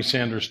and Bernie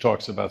Sanders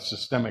talks about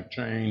systemic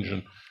change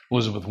and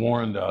Elizabeth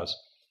Warren does,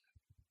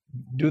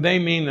 do they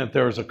mean that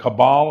there's a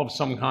cabal of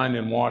some kind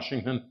in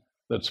Washington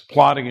that's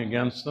plotting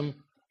against them?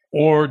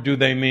 Or do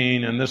they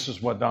mean, and this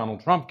is what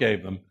Donald Trump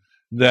gave them,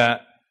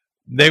 that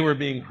they were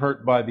being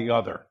hurt by the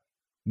other,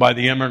 by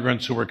the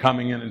immigrants who were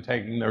coming in and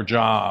taking their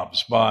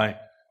jobs, by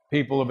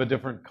people of a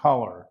different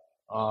color?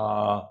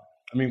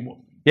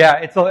 Yeah,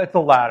 it's a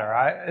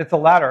ladder. It's a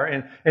ladder,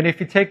 and if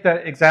you take the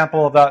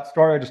example of that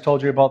story I just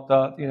told you about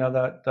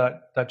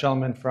that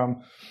gentleman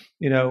from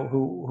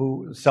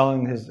who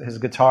selling his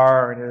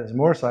guitar and his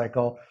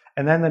motorcycle,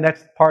 and then the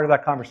next part of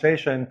that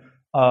conversation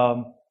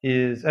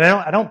is, and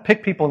I don't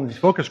pick people in these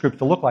focus groups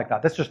to look like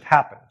that. This just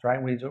happens,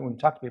 right? When we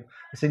talk to people,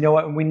 I say, you know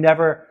what? We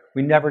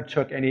never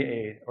took any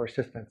aid or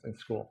assistance in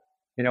school.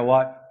 You know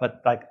what?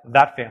 But like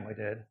that family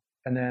did,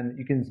 and then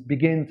you can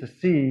begin to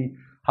see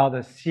how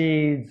the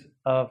seeds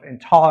of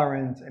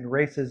intolerance and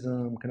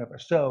racism kind of are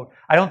sowed.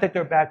 I don't think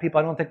they're bad people.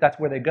 I don't think that's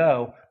where they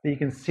go, but you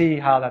can see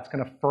how that's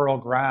going to fertile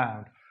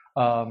ground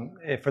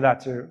for that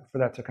to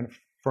kind of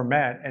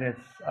ferment, and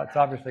it's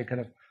obviously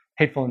kind of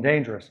hateful and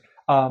dangerous.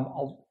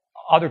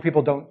 Other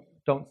people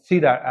don't see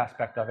that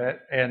aspect of it,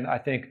 and I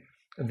think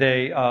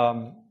they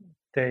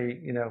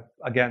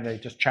again they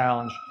just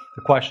challenge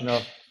the question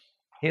of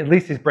at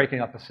least he's breaking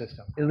up the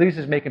system. At least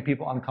he's making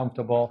people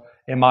uncomfortable.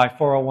 And my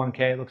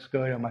 401k looks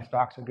good, and my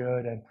stocks are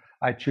good, and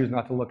I choose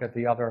not to look at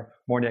the other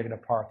more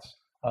negative parts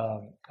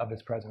of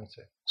his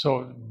presidency.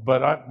 So,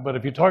 but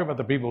if you talk about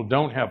the people who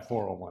don't have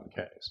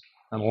 401ks,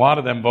 and a lot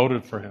of them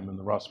voted for him in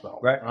the Rust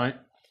Belt, right?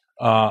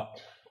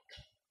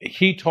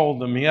 He told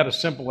them, he had a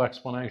simple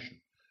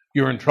explanation.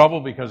 You're in trouble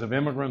because of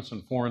immigrants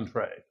and foreign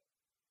trade,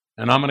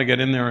 and I'm going to get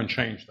in there and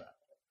change that.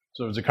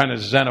 So there's a kind of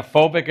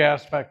xenophobic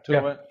aspect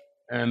to it,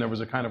 and there was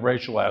a kind of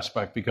racial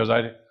aspect, because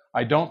I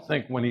don't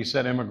think when he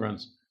said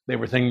immigrants, they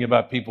were thinking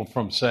about people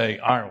from, say,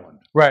 Ireland.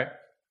 Right.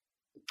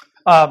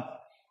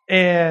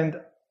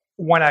 And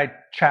when I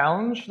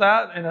challenged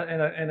that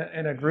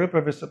in a group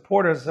of his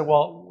supporters, I said,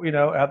 well,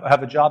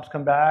 have the jobs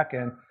come back,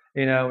 and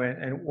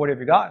what have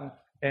you gotten?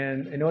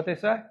 And you know what they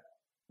say?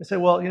 They say,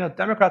 well,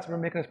 Democrats have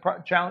been making us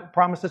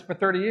promises for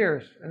 30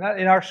 years, and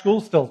our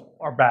schools still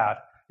are bad.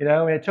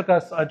 And it took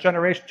us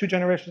two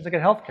generations to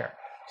get health care.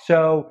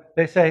 So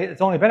they say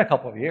it's only been a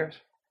couple of years.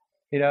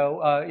 Give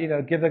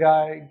the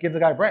guy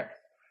a break.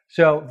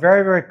 So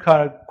very, very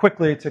kind of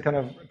quickly to kind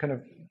of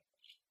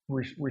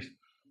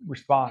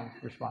respond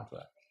to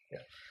that. Yeah.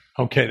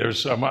 Okay,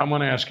 I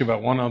want to ask you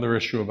about one other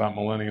issue about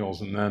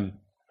millennials, and then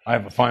I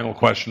have a final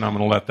question. I'm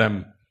going to let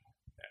them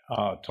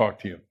talk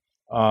to you.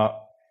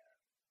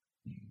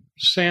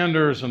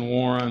 Sanders and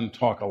Warren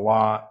talk a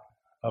lot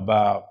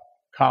about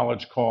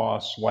college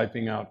costs,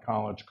 wiping out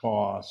college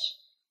costs,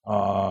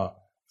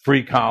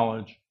 free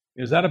college.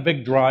 Is that a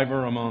big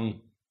driver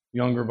among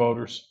younger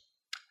voters?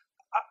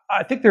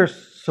 I think there's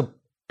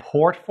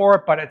support for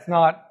it, but it's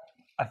not,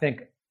 I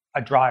think,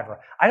 a driver.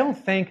 I don't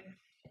think,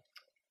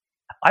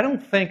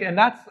 and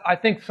I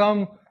think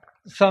some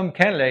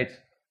candidates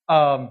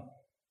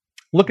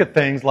look at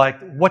things like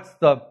what's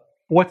the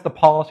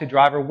policy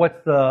driver,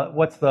 what's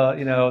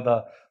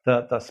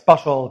the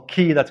special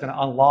key that's going to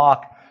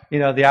unlock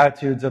the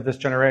attitudes of this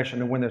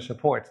generation and win their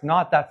support. It's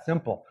not that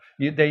simple.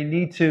 They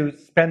need to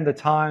spend the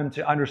time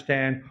to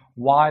understand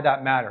why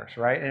that matters,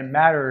 right? And it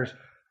matters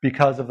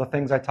because of the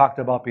things I talked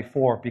about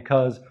before,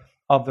 because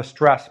of the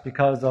stress,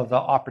 because of the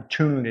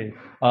opportunity,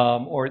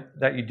 or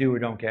that you do or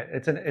don't get.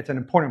 It's an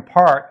important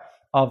part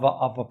of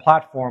a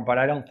platform, but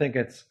I don't think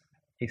it's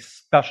a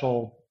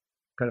special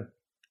kind of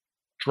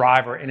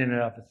driver in and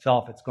of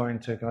itself. It's going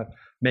to kind of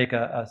make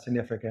a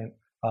significant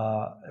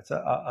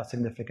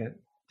significant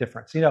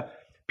difference.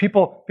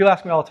 People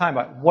ask me all the time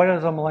about what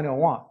does a millennial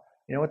want.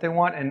 You know what they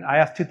want? And I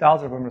asked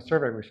 2,000 of them in a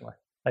survey recently.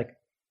 Like,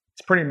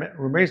 it's pretty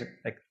amazing.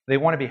 Like, they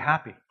want to be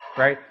happy,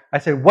 right? I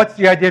say, what's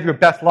the idea of your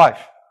best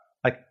life?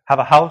 Like, have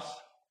a house,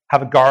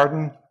 have a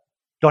garden,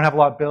 don't have a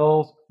lot of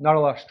bills, not a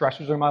lot of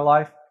stressors in my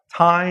life.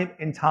 Time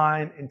and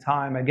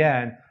time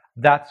again,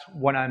 that's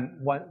what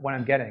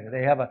I'm getting.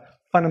 They have a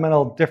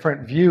fundamental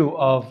different view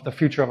of the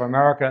future of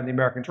America and the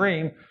American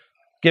dream,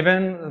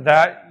 given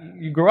that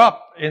you grew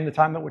up in the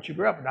time at which you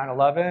grew up,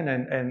 9/11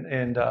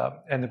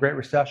 and the Great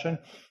Recession,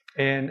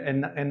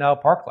 and now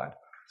Parkland.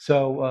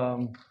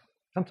 So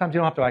sometimes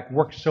you don't have to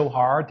work so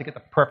hard to get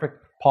the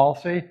perfect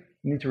policy.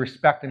 You need to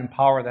respect and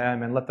empower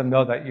them and let them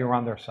know that you're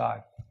on their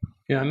side.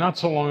 Yeah, not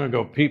so long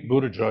ago, Pete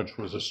Buttigieg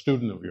was a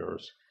student of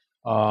yours.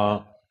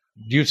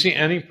 Do you see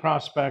any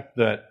prospect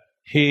that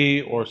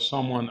he or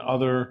someone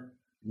other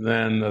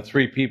than the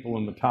three people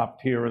in the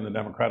top tier in the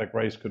Democratic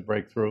race could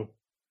break through?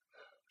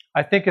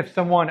 I think if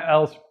someone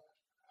else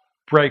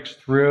breaks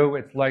through,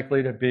 it's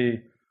likely to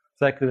be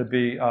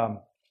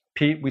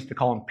Pete. We used to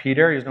call him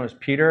Peter. He was known as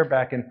Peter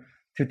back in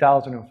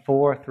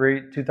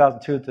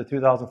 2002 to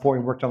 2004.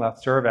 He worked on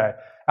that survey.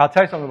 I'll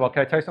tell you something about.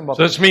 Can I tell you something about?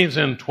 So this means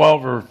in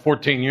 12 or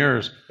 14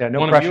 years, no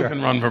one pressure. of you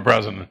can run for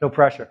president. No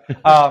pressure.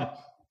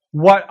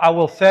 What I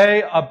will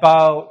say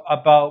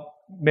about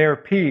Mayor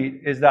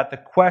Pete is that the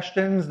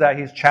questions that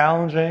he's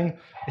challenging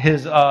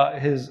his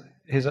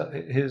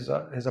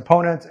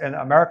opponents in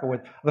America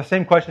with are the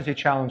same questions he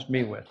challenged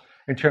me with,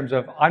 in terms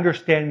of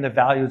understanding the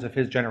values of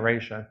his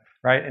generation,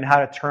 right, and how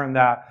to turn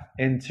that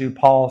into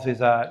policies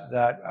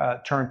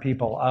that turn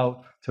people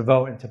out to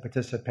vote and to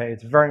participate.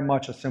 It's very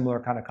much a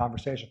similar kind of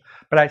conversation.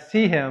 But I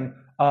see him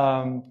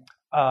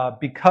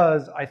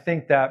because I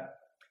think that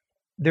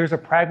there's a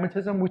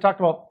pragmatism. We talked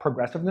about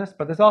progressiveness,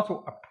 but there's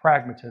also a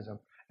pragmatism.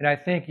 And I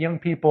think young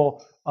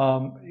people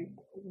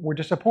were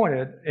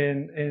disappointed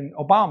in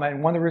Obama.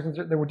 And one of the reasons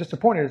that they were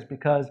disappointed is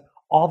because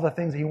all the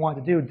things he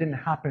wanted to do didn't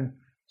happen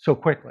so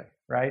quickly,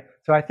 right?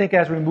 So I think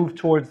as we move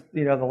towards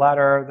the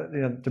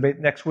latter debate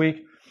next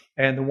week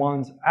and the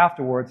ones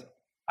afterwards,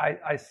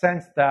 I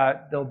sense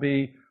that there'll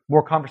be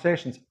more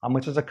conversations. How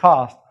much does it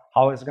cost?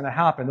 How is it going to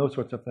happen? Those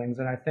sorts of things.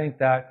 And I think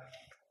that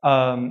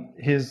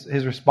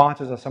his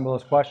responses to some of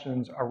those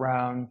questions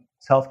around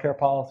healthcare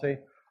policy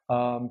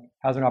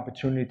has an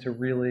opportunity to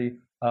really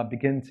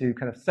begin to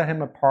kind of set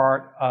him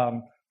apart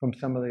from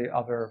some of the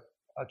other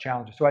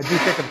challenges. So I do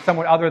think of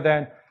someone other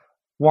than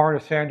Warren or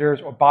Sanders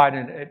or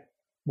Biden, it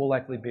will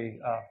likely be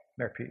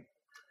Mayor Pete.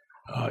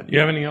 Do you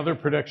have any other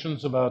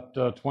predictions about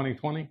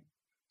 2020?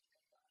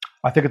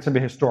 I think it's going to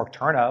be a historic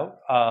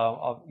turnout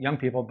of young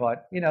people,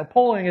 but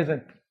polling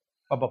isn't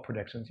about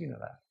predictions. You know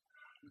that.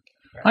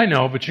 I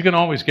know, but you can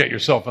always get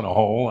yourself in a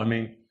hole. I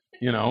mean,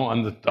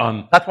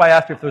 that's why I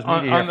asked you if there's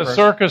media on the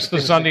circus the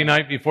Sunday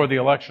night before the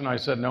election. I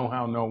said, no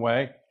how, no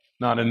way,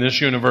 not in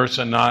this universe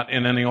and not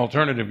in any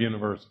alternative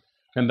universe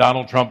can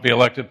Donald Trump be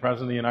elected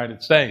president of the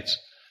United States.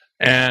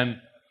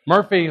 And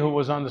Murphy, who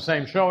was on the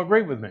same show,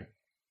 agreed with me.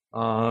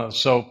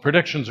 So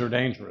predictions are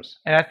dangerous.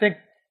 And I think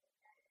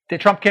the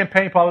Trump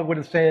campaign probably would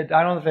have said,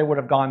 I don't know if they would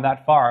have gone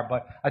that far,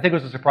 but I think it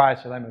was a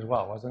surprise for them as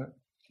well, wasn't it?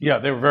 Yeah,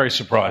 they were very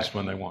surprised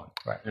when they won.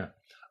 Right. Yeah.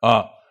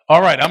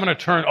 All right, I'm going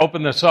to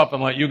open this up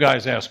and let you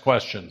guys ask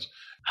questions.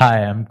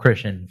 Hi, I'm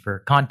Christian. For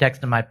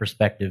context and my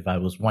perspective, I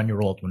was 1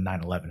 year old when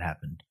 9/11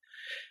 happened.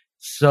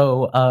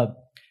 So a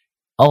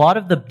lot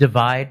of the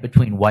divide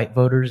between white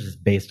voters is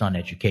based on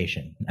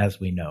education, as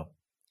we know.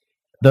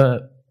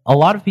 A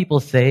lot of people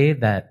say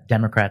that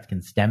Democrats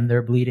can stem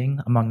their bleeding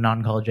among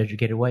non-college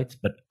educated whites,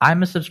 but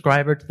I'm a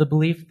subscriber to the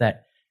belief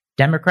that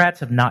Democrats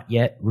have not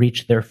yet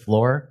reached their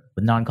floor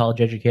with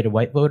non-college educated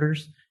white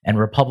voters, and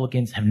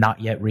Republicans have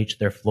not yet reached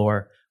their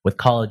floor with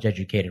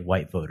college-educated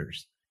white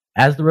voters.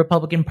 As the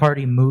Republican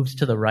Party moves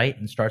to the right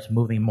and starts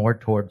moving more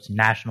towards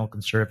national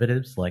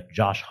conservatives like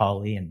Josh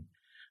Hawley and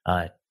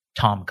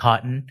Tom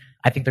Cotton,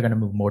 I think they're going to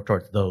move more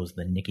towards those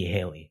than Nikki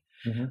Haley.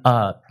 Mm-hmm.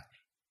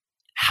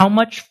 How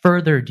much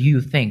further do you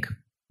think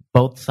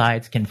both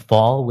sides can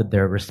fall with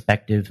their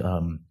respective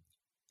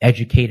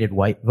educated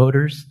white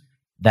voters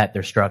that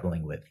they're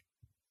struggling with?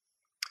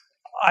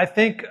 I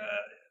think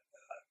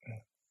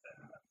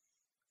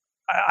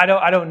I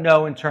don't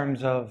know in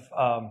terms of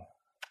how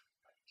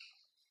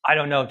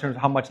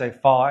much they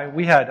fall.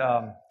 We had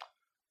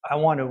I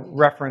want to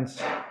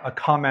reference a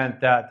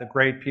comment that the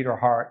great Peter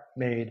Hart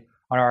made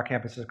on our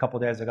campuses a couple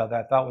of days ago that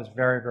I thought was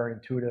very, very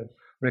intuitive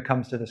when it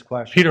comes to this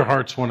question. Peter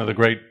Hart's one of the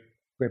great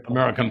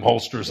American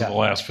pollsters of the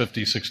last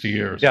 50, 60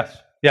 years.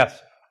 Yes.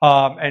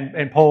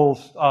 And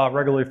polls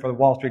regularly for the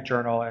Wall Street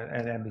Journal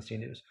and NBC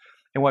News.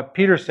 And what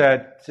Peter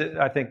said,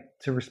 I think,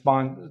 to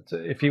respond to,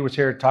 if he was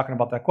here talking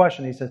about that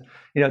question, he said,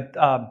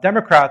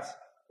 Democrats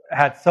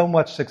had so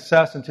much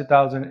success in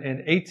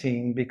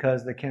 2018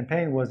 because the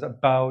campaign was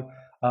about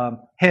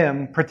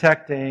him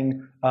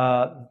protecting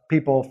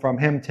people from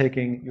him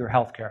taking your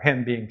health care,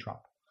 him being Trump.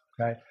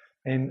 Okay,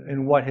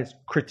 and what his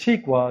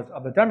critique was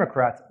of the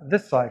Democrats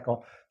this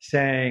cycle,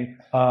 saying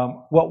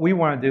what we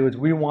want to do is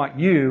we want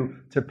you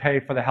to pay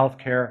for the health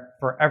care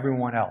for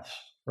everyone else,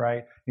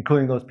 right,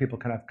 including those people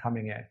kind of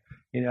coming in.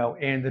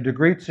 And the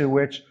degree to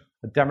which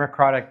the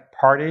Democratic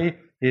Party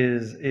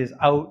is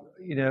out,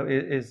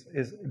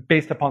 is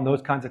based upon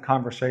those kinds of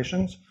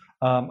conversations.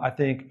 I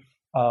think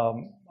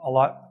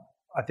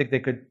I think they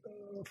could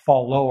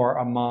fall lower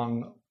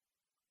among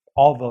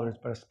all voters,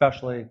 but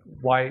especially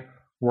white,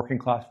 working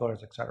class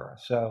voters, et cetera.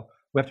 So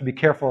we have to be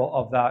careful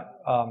of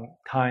that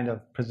kind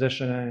of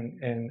positioning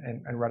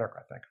and rhetoric,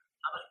 I think.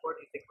 How much more do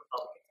you think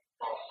Republicans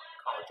fall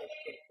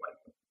college-educated white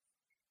voters?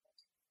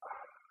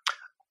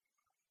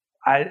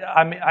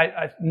 I mean,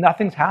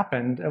 nothing's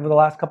happened over the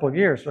last couple of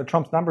years. So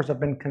Trump's numbers have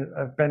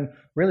been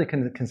really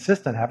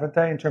consistent, haven't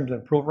they, in terms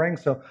of approval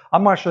ratings? So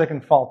I'm not sure they can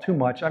fall too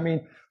much. I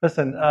mean,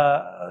 listen,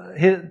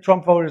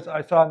 Trump voters,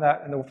 I saw in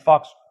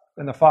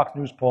the Fox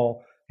News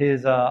poll,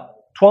 his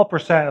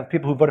 12% of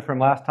people who voted for him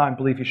last time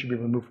believe he should be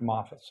removed from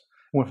office.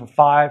 It went from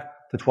 5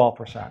 to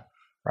 12%.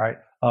 Right.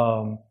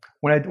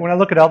 When I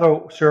look at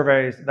other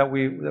surveys that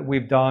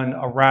we've done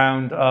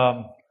around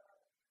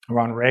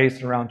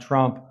race, around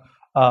Trump.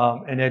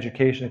 And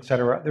education, et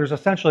cetera. There's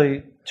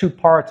essentially two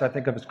parts, I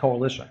think, of his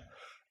coalition.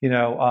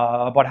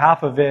 About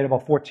half of it,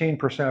 about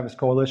 14% of his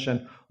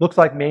coalition, looks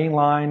like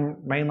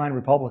mainline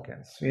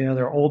Republicans.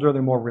 They're older,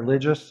 they're more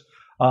religious,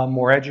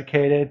 more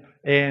educated,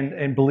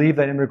 and believe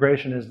that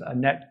immigration is a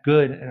net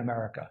good in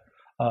America.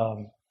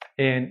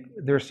 And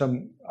there's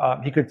some,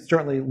 he could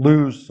certainly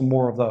lose some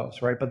more of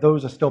those, right? But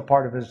those are still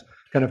part of his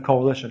kind of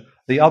coalition.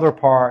 The other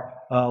part,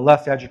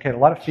 less educated, a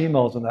lot of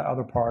females in that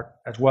other part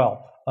as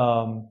well,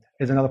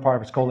 is another part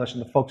of his coalition,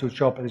 the folks who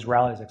show up at these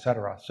rallies, et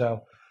cetera.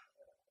 So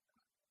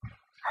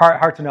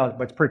hard to know,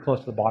 but it's pretty close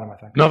to the bottom, I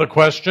think. Another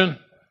question?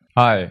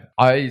 Hi.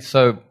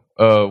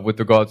 With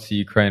regards to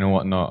Ukraine and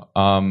whatnot,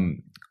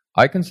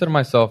 I consider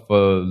myself a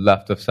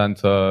left of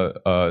center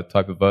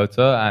type of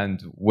voter,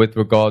 and with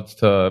regards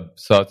to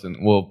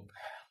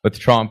with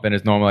Trump and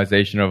his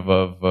normalization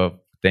of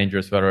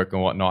dangerous rhetoric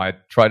and whatnot, I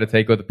try to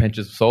take it with a pinch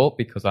of salt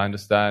because I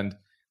understand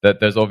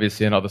that there's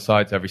obviously another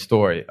side to every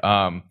story.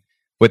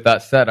 With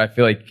that said, I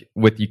feel like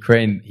with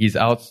Ukraine, he's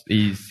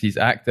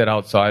acted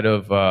outside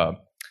of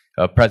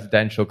a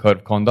presidential code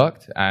of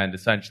conduct, and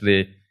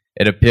essentially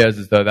it appears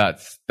as though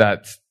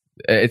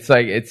it's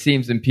like it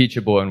seems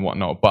impeachable and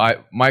whatnot.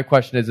 But my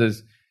question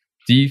is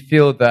do you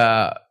feel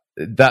that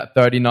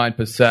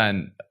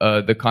 39%,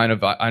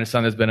 I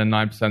understand there's been a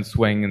 9%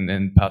 swing in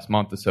the past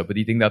month or so, but do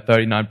you think that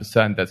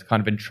 39% that's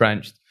kind of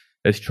entrenched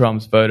as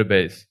Trump's voter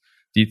base,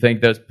 do you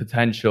think there's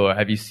potential, or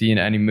have you seen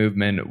any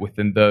movement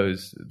within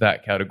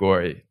that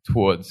category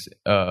towards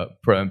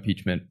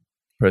pro-impeachment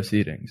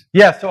proceedings?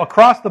 Yeah, so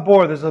across the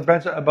board, there's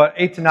about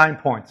 8 to 9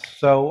 points.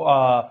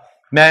 So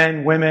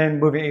men, women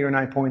moving 8 or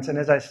 9 points. And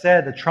as I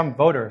said, the Trump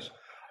voters,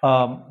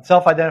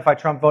 self-identified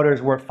Trump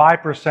voters were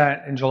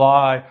 5% in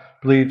July,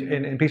 believed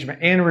in impeachment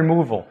and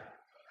removal.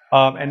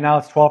 And now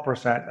it's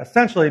 12%,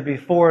 essentially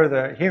before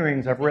the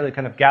hearings have really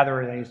kind of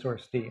gathered any sort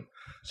of steam.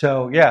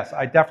 So yes,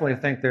 I definitely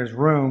think there's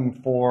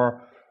room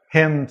for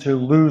him to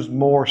lose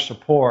more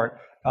support,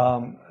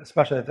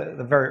 especially at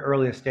the very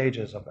earliest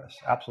stages of this.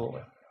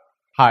 Absolutely.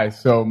 Hi,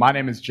 so my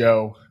name is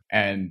Joe,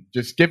 and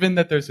just given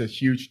that there's a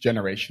huge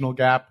generational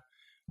gap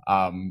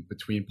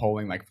between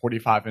polling like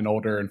 45 and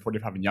older and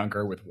 45 and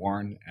younger with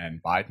Warren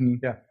and Biden,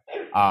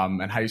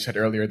 and how you said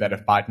earlier that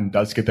if Biden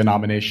does get the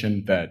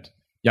nomination, that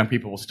young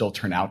people will still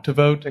turn out to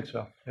vote. I think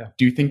so, yeah.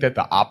 Do you think that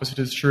the opposite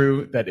is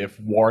true, that if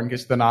Warren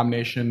gets the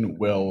nomination,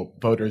 will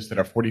voters that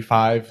are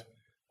 45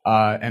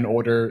 and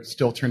older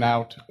still turn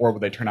out, or will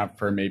they turn out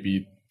for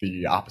maybe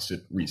the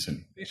opposite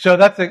reason? So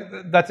that's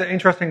an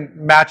interesting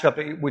matchup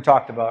that we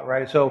talked about,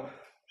 right? So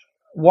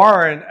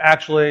Warren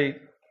actually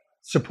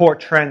support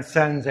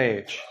transcends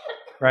age,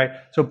 right?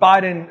 So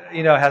Biden,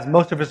 has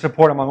most of his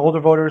support among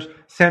older voters.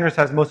 Sanders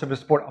has most of his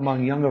support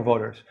among younger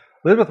voters.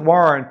 Elizabeth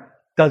Warren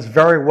does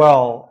very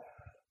well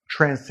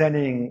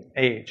transcending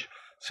age.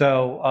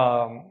 So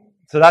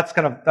that's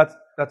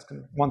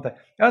one thing.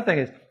 The other thing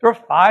is there are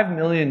 5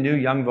 million new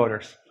young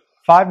voters.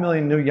 5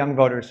 million new young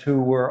voters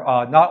who were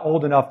not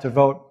old enough to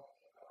vote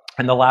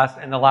in the last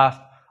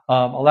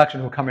election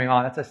who are coming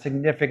on. That's a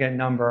significant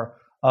number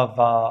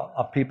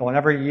of people. And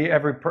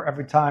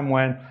every time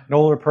when an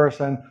older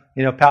person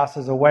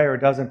passes away or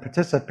doesn't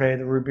participate,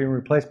 they're being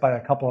replaced by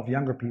a couple of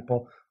younger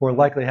people who are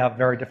likely to have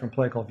very different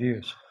political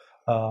views.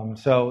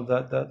 So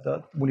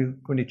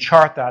when you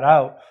chart that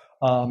out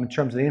in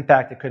terms of the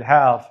impact it could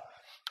have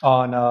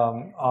on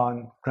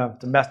kind of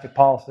domestic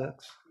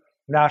politics,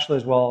 nationally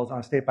as well as on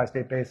a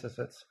state-by-state basis,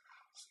 it's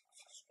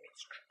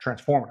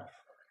transformative.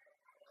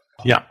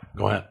 Yeah,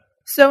 go ahead.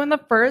 So in the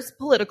first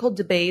political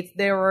debates,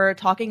 they were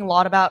talking a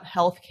lot about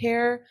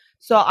healthcare.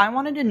 So I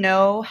wanted to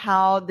know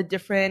how the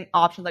different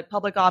options, like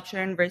public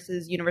option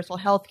versus universal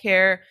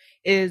healthcare,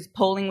 is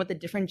polling with the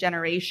different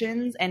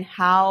generations, and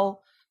how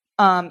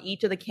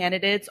each of the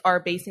candidates are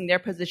basing their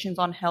positions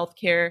on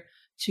healthcare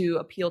to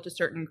appeal to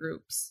certain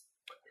groups.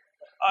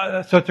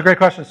 So it's a great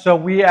question. So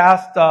we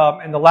asked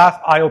in the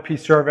last IOP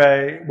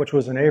survey, which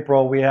was in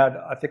April, we had,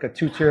 I think, a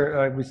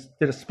two-tier, we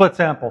did a split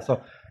sample.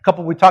 So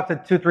we talked to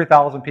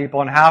 2,000-3,000 people,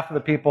 and half of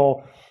the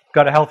people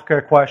got a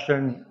healthcare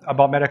question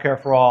about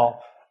Medicare for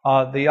all.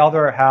 The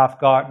other half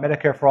got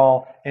Medicare for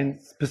all,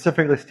 and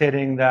specifically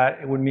stating that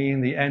it would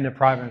mean the end of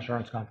private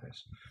insurance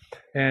companies.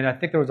 And I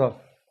think there was a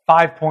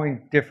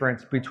 5-point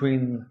difference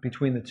between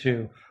the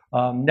two.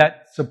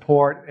 Net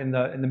support in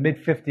the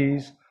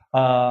mid-50s,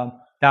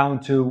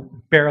 down to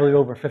barely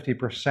over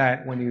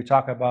 50% when you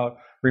talk about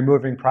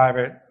removing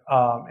private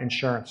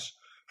insurance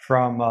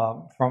from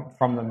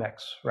the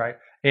mix, right?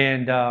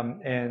 And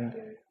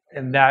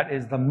that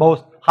is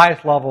the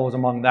highest levels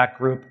among that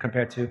group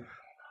compared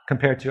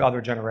to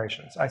other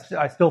generations.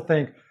 I still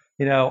think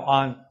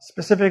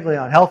specifically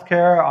on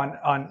healthcare,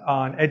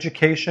 on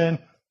education,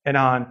 and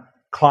on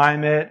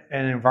climate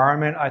and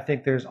environment, I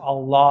think there's a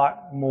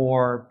lot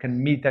more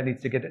meat that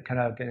needs to get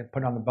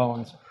put on the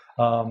bones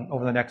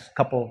over the next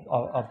couple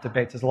of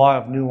debates. There's a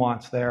lot of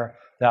nuance there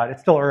that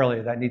it's still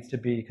early that needs to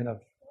be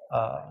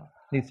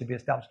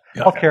established.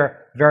 Yeah. Healthcare,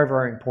 very,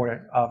 very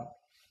important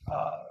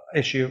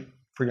issue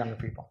for younger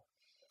people.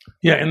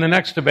 Yeah, in the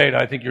next debate,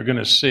 I think you're going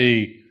to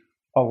see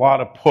a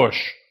lot of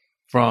push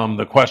from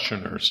the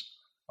questioners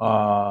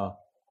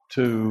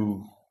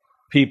to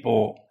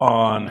people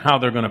on how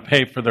they're going to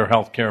pay for their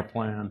health care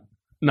plan,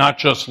 not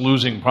just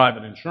losing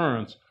private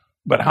insurance,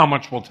 but how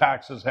much will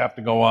taxes have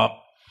to go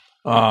up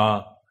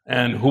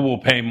and who will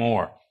pay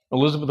more.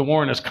 Elizabeth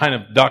Warren has kind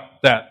of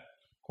ducked that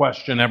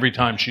question every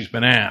time she's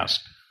been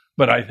asked,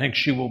 but I think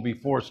she will be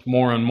forced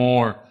more and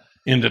more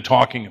into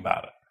talking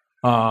about it.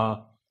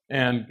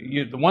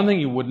 The one thing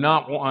you would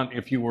not want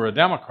if you were a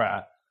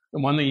Democrat,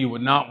 the one thing you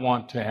would not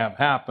want to have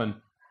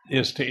happen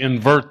is to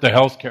invert the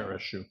health care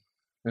issue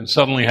and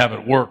suddenly have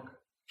it work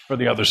for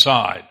the other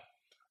side.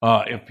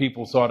 If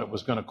people thought it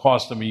was going to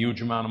cost them a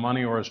huge amount of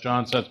money, or as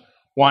John says,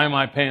 why am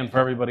I paying for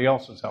everybody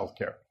else's health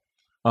care?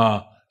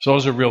 So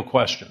those are real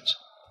questions.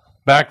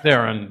 Back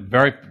there, and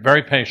very,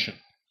 very patient.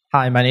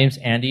 Hi, my name's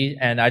Andy,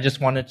 and I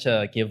just wanted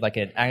to give like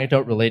an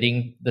anecdote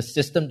relating the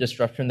system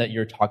disruption that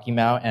you're talking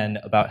about and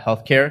about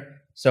healthcare.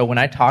 So when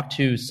I talk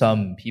to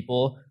some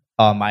people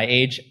my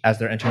age as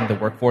they're entering the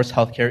workforce,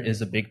 healthcare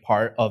is a big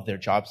part of their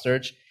job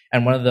search.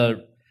 And one of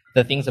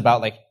the things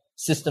about like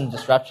system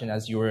disruption,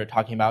 as you were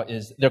talking about,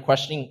 is they're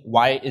questioning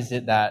why is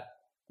it that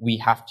we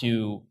have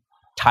to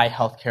tie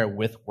healthcare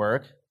with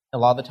work a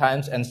lot of the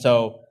times. And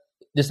so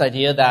this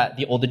idea that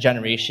the older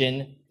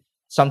generation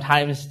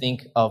sometimes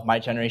think of my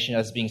generation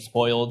as being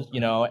spoiled,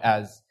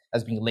 as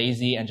being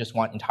lazy and just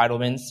want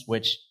entitlements,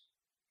 which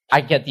I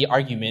get the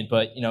argument,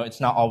 but, it's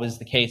not always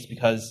the case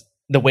because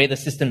the way the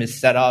system is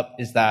set up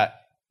is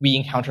that we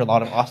encounter a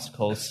lot of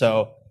obstacles.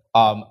 So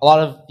a lot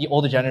of the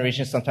older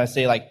generation sometimes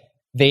say like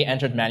they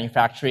entered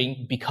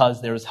manufacturing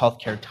because there was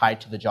healthcare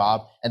tied to the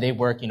job, and they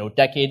work,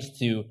 decades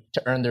to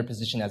earn their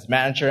position as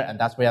manager, and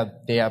that's why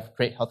they have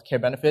great healthcare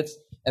benefits.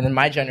 And then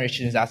my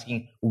generation is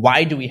asking,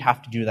 why do we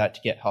have to do that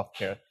to get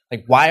healthcare?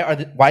 Like,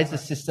 why is the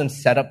system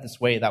set up this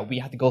way that we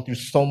have to go through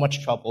so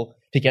much trouble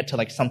to get to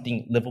like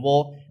something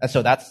livable? And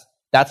so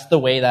that's the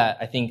way that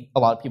I think a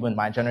lot of people in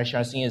my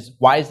generation are seeing is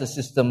why is the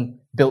system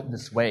built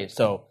this way?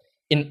 So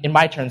in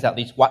my terms, at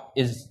least, what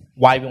is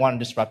why we want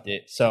to disrupt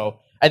it? So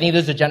I think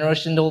there's a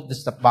generational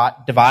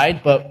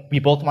divide, but we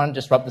both want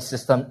to disrupt the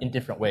system in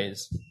different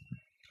ways.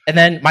 And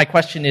then my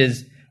question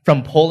is,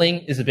 from polling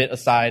is a bit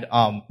aside,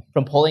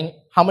 from polling,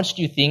 how much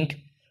do you think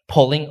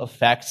polling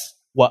affects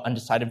what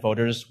undecided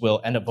voters will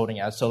end up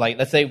voting as? So like,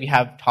 let's say we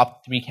have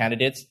top 3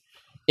 candidates.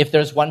 If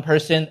there's one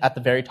person at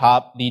the very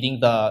top leading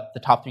the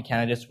top 3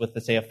 candidates with,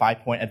 let's say, a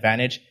 5-point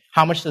advantage,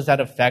 how much does that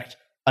affect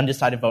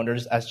undecided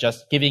voters as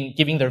just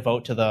giving their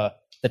vote to the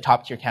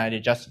top tier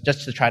candidate just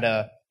to try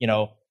to,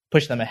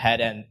 push them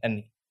ahead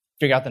and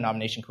figure out the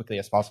nomination quickly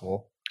as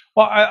possible?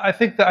 Well, I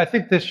think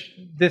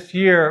this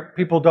year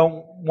people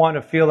don't want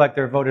to feel like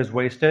their vote is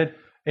wasted,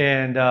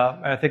 and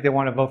I think they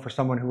want to vote for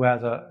someone who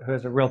has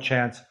a real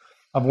chance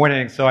of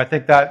winning. So I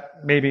think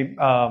that maybe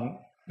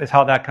is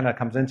how that kind of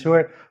comes into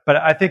it. But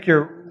I think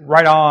you're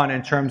right on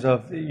in terms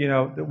of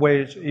the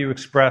ways you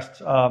expressed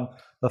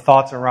the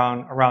thoughts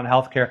around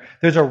healthcare.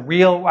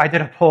 I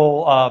did a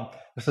poll.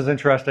 This is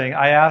interesting.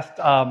 I asked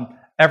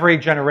every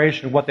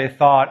generation what they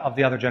thought of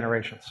the other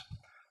generations.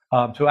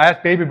 So I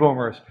asked baby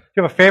boomers, do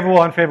you have a favorable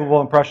or unfavorable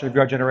impression of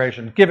your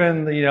generation,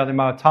 given the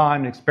amount of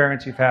time and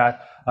experience you've had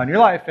in your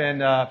life?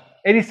 And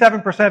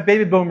 87% of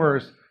baby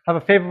boomers have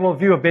a favorable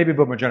view of baby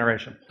boomer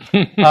generation.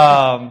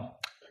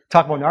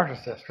 Talk about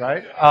narcissists,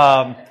 right?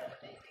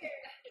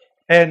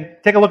 And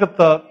take a look at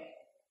the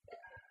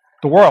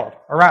world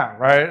around,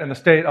 right, and the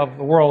state of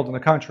the world and the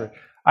country.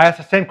 I asked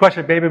the same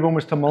question of baby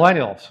boomers to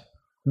millennials.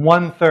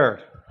 1/3.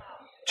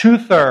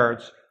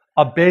 2/3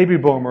 of baby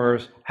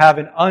boomers have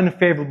an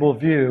unfavorable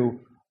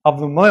view of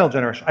the millennial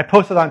generation. I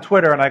posted on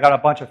Twitter and I got a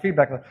bunch of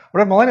feedback. What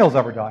have millennials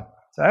ever done?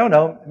 So I don't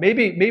know.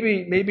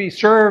 Maybe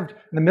served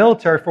in the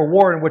military for a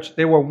war in which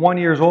they were 1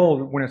 year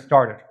old when it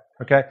started.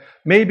 Okay,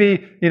 maybe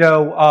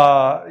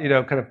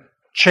kind of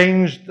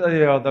changed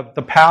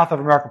the path of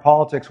American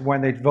politics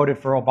when they voted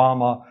for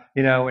Obama.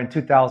 In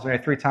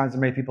 2008, 3 times as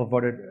many people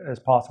voted as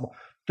possible.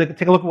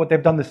 Take a look at what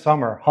they've done this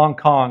summer. Hong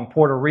Kong,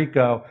 Puerto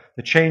Rico,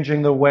 the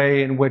changing the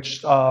way in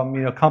which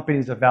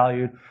companies are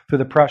valued through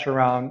the pressure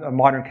around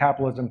modern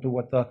capitalism to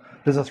what the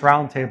Business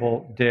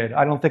Roundtable did.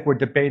 I don't think we're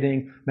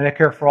debating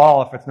Medicare for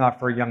all if it's not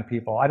for young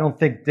people. I don't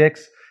think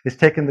Dick's is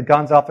taking the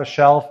guns off the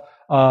shelf,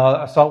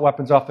 assault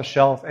weapons off the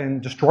shelf,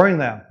 and destroying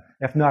them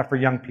if not for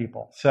young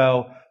people.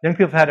 So young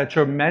people have had a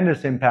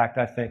tremendous impact,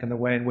 I think, in the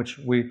way in which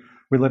we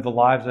live the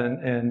lives,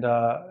 and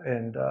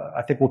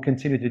I think we'll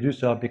continue to do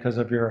so because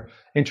of your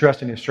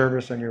interest in your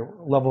service and your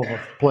level of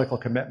political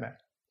commitment.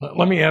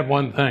 Let me add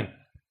one thing.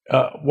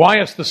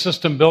 Why is the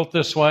system built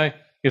this way?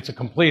 It's a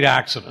complete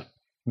accident.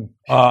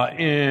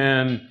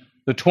 In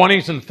the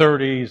 20s and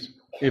 30s,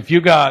 if you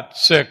got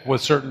sick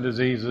with certain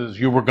diseases,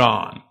 you were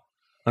gone.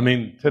 I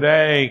mean,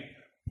 today,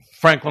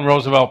 Franklin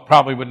Roosevelt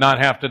probably would not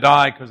have to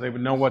die because they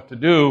would know what to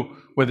do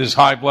with his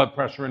high blood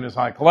pressure and his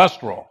high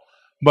cholesterol.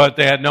 But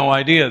they had no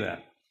idea then.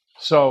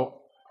 So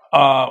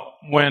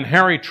when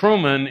Harry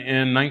Truman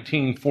in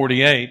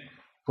 1948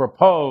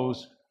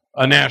 proposed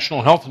a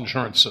national health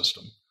insurance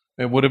system,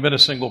 it would have been a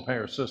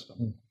single-payer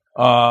system.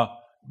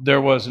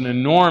 There was an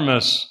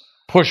enormous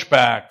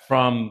pushback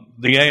from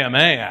the AMA,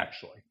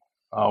 actually,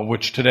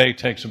 which today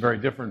takes a very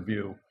different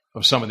view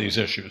of some of these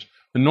issues.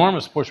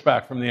 Enormous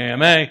pushback from the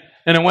AMA,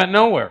 and it went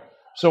nowhere.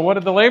 So what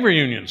did the labor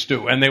unions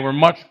do? And they were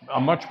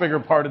a much bigger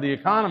part of the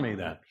economy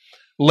then.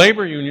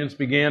 Labor unions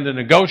began to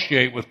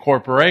negotiate with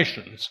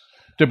corporations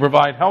to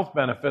provide health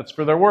benefits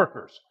for their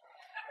workers.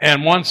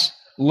 And once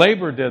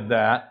labor did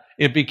that,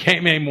 it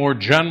became a more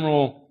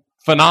general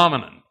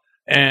phenomenon.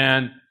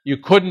 And you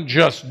couldn't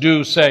just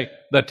do, say,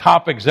 the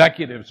top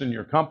executives in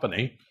your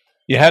company.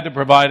 You had to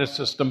provide a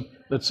system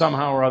that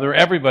somehow or other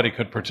everybody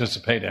could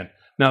participate in.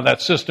 Now,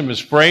 that system is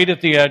frayed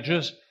at the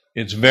edges.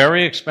 It's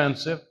very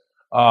expensive.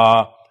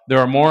 There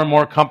are more and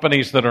more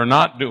companies that are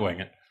not doing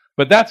it.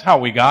 But that's how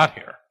we got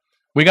here.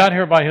 We got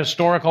here by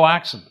historical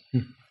accident.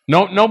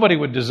 Nobody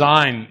would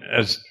design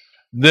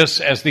this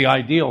as the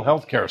ideal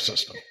healthcare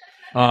system.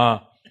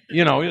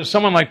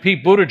 Someone like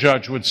Pete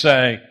Buttigieg would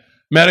say,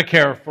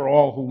 Medicare for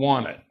all who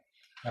want it.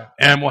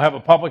 And we'll have a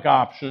public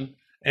option,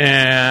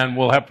 and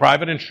we'll have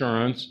private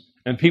insurance,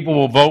 and people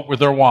will vote with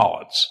their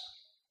wallets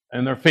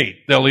and their feet.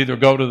 They'll either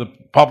go to the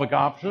public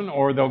option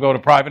or they'll go to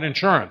private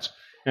insurance.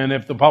 And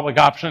if the public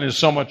option is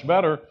so much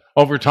better,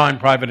 over time,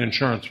 private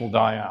insurance will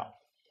die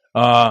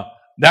out.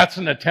 That's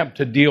an attempt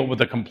to deal with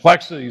the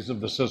complexities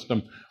of the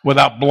system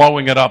without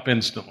blowing it up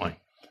instantly.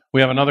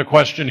 We have another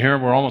question here.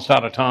 We're almost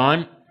out of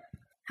time.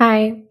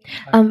 Hi.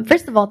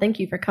 First of all, thank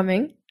you for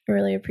coming. I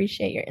really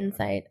appreciate your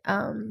insight.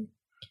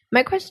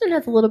 My question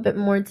has a little bit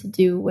more to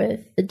do with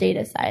the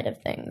data side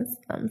of things.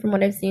 From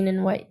what I've seen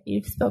and what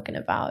you've spoken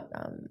about,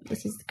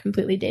 this is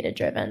completely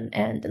data-driven.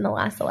 And in the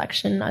last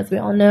election, as we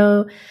all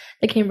know,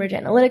 the Cambridge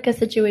Analytica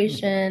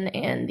situation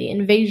and the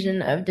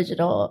invasion of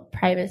digital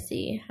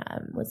privacy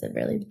was a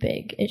really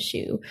big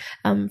issue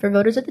for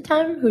voters at the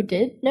time who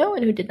did know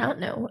and who did not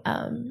know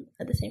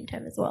at the same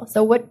time as well.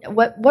 So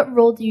what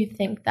role do you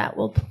think that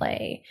will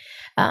play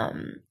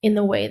in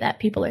the way that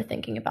people are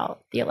thinking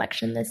about the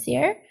election this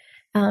year?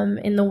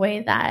 In the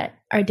way that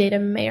our data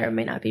may or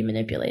may not be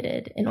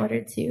manipulated in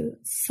order to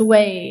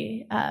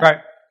sway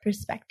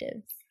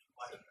perspectives.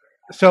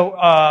 So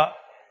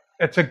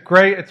it's a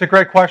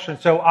great question.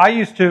 So I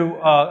used to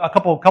a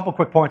couple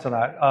quick points on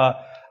that.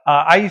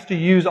 I used to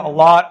use a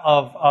lot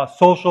of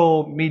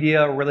social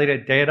media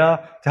related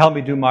data to help me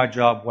do my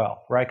job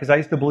well, right? Because I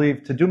used to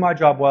believe to do my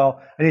job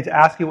well, I need to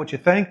ask you what you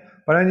think,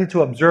 but I need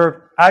to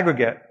observe,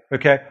 aggregate,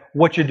 okay,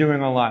 what you're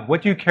doing online.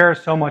 What do you care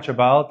so much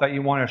about that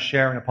you want to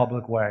share in a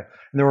public way?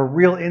 And there were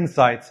real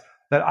insights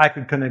that I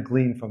could kind of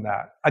glean from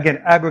that. Again,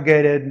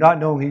 aggregated, not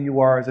knowing who you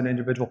are as an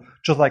individual,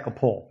 just like a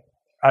poll,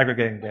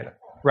 aggregating data,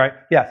 right?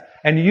 Yes.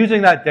 And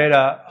using that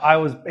data, I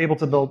was able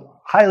to build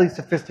highly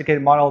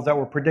sophisticated models that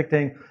were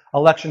predicting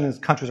elections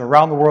in countries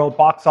around the world,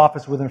 box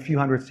office within a few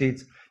hundred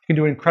seats. You can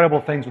do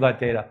incredible things with that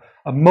data.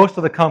 Most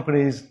of the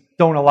companies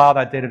don't allow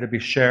that data to be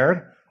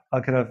shared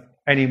kind of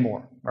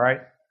anymore, all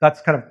right?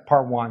 That's kind of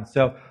part one.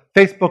 So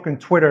Facebook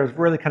and Twitter has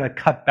really kind of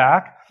cut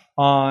back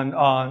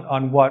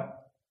on what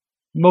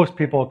most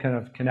people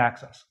can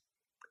access.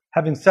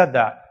 Having said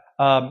that,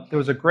 there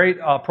was a great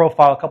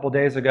profile a couple of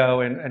days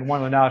ago in one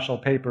of the national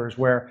papers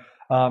where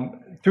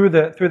through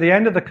the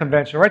end of the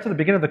convention, right to the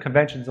beginning of the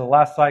convention, the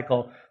last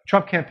cycle,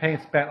 Trump campaign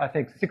spent, I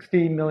think,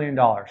 $63 million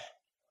doing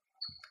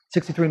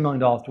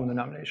the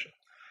nomination.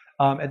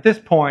 At this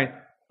point,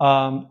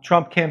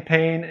 Trump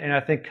campaign and I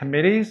think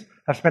committees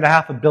have spent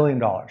 $500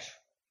 million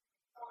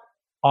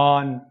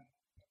on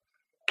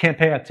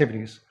campaign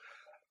activities,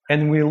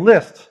 and we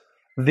list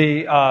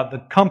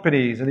the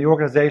companies and the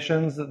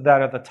organizations that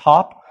are at the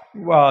top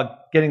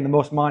getting the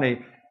most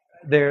money.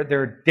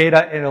 They're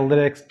data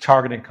analytics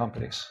targeting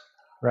companies,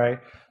 right?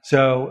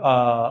 So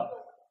I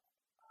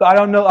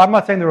don't know. I'm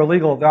not saying they're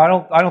illegal.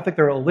 I don't think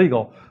they're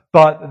illegal,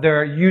 but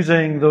they're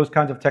using those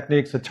kinds of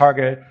techniques to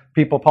target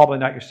people, probably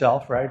not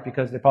yourself, right?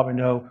 Because they probably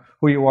know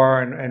who you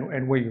are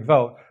and where you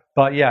vote.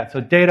 But yeah, so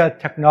data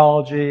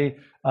technology.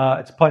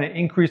 It's playing an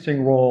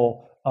increasing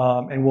role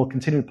and will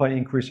continue to play an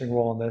increasing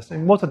role in this.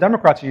 And most of the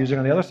Democrats are using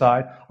on the other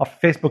side of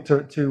Facebook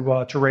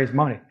to raise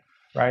money,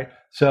 right?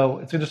 So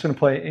it's just going to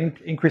play an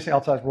increasing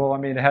outsized role. I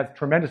mean, it has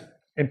tremendous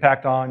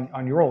impact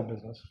on your old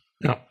business,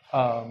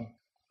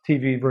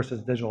 TV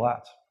versus digital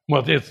ads.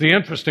 Well, it's the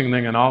interesting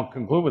thing, and I'll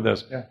conclude with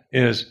this,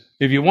 is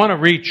if you want to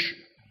reach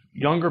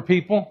younger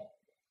people,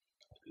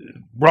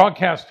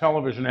 broadcast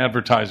television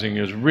advertising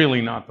is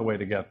really not the way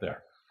to get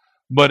there.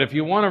 But if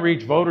you want to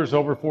reach voters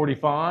over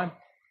 45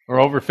 or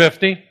over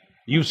 50,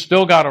 you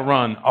still got to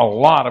run a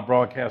lot of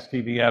broadcast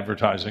TV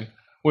advertising,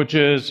 which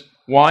is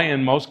why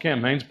in most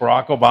campaigns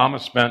Barack Obama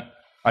spent,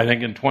 I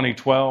think in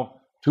 2012,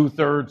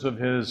 2/3 of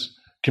his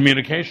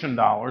communication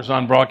dollars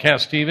on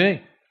broadcast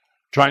TV,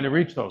 trying to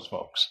reach those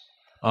folks.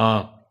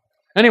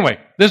 Anyway,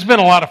 this has been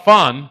a lot of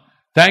fun.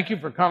 Thank you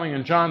for coming,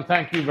 and John,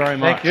 thank you very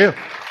much. Thank you.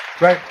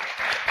 Great.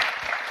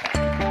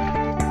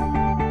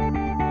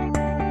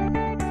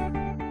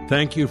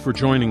 Thank you for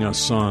joining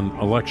us on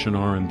Election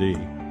R&D.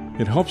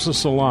 It helps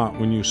us a lot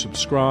when you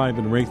subscribe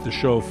and rate the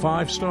show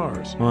 5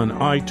 stars on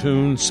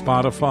iTunes,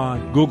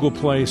 Spotify, Google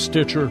Play,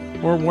 Stitcher,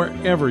 or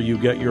wherever you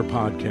get your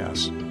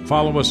podcasts.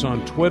 Follow us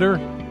on Twitter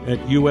at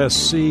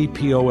USC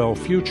POL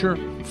Future,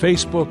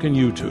 Facebook, and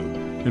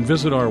YouTube, and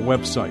visit our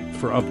website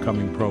for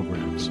upcoming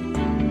programs.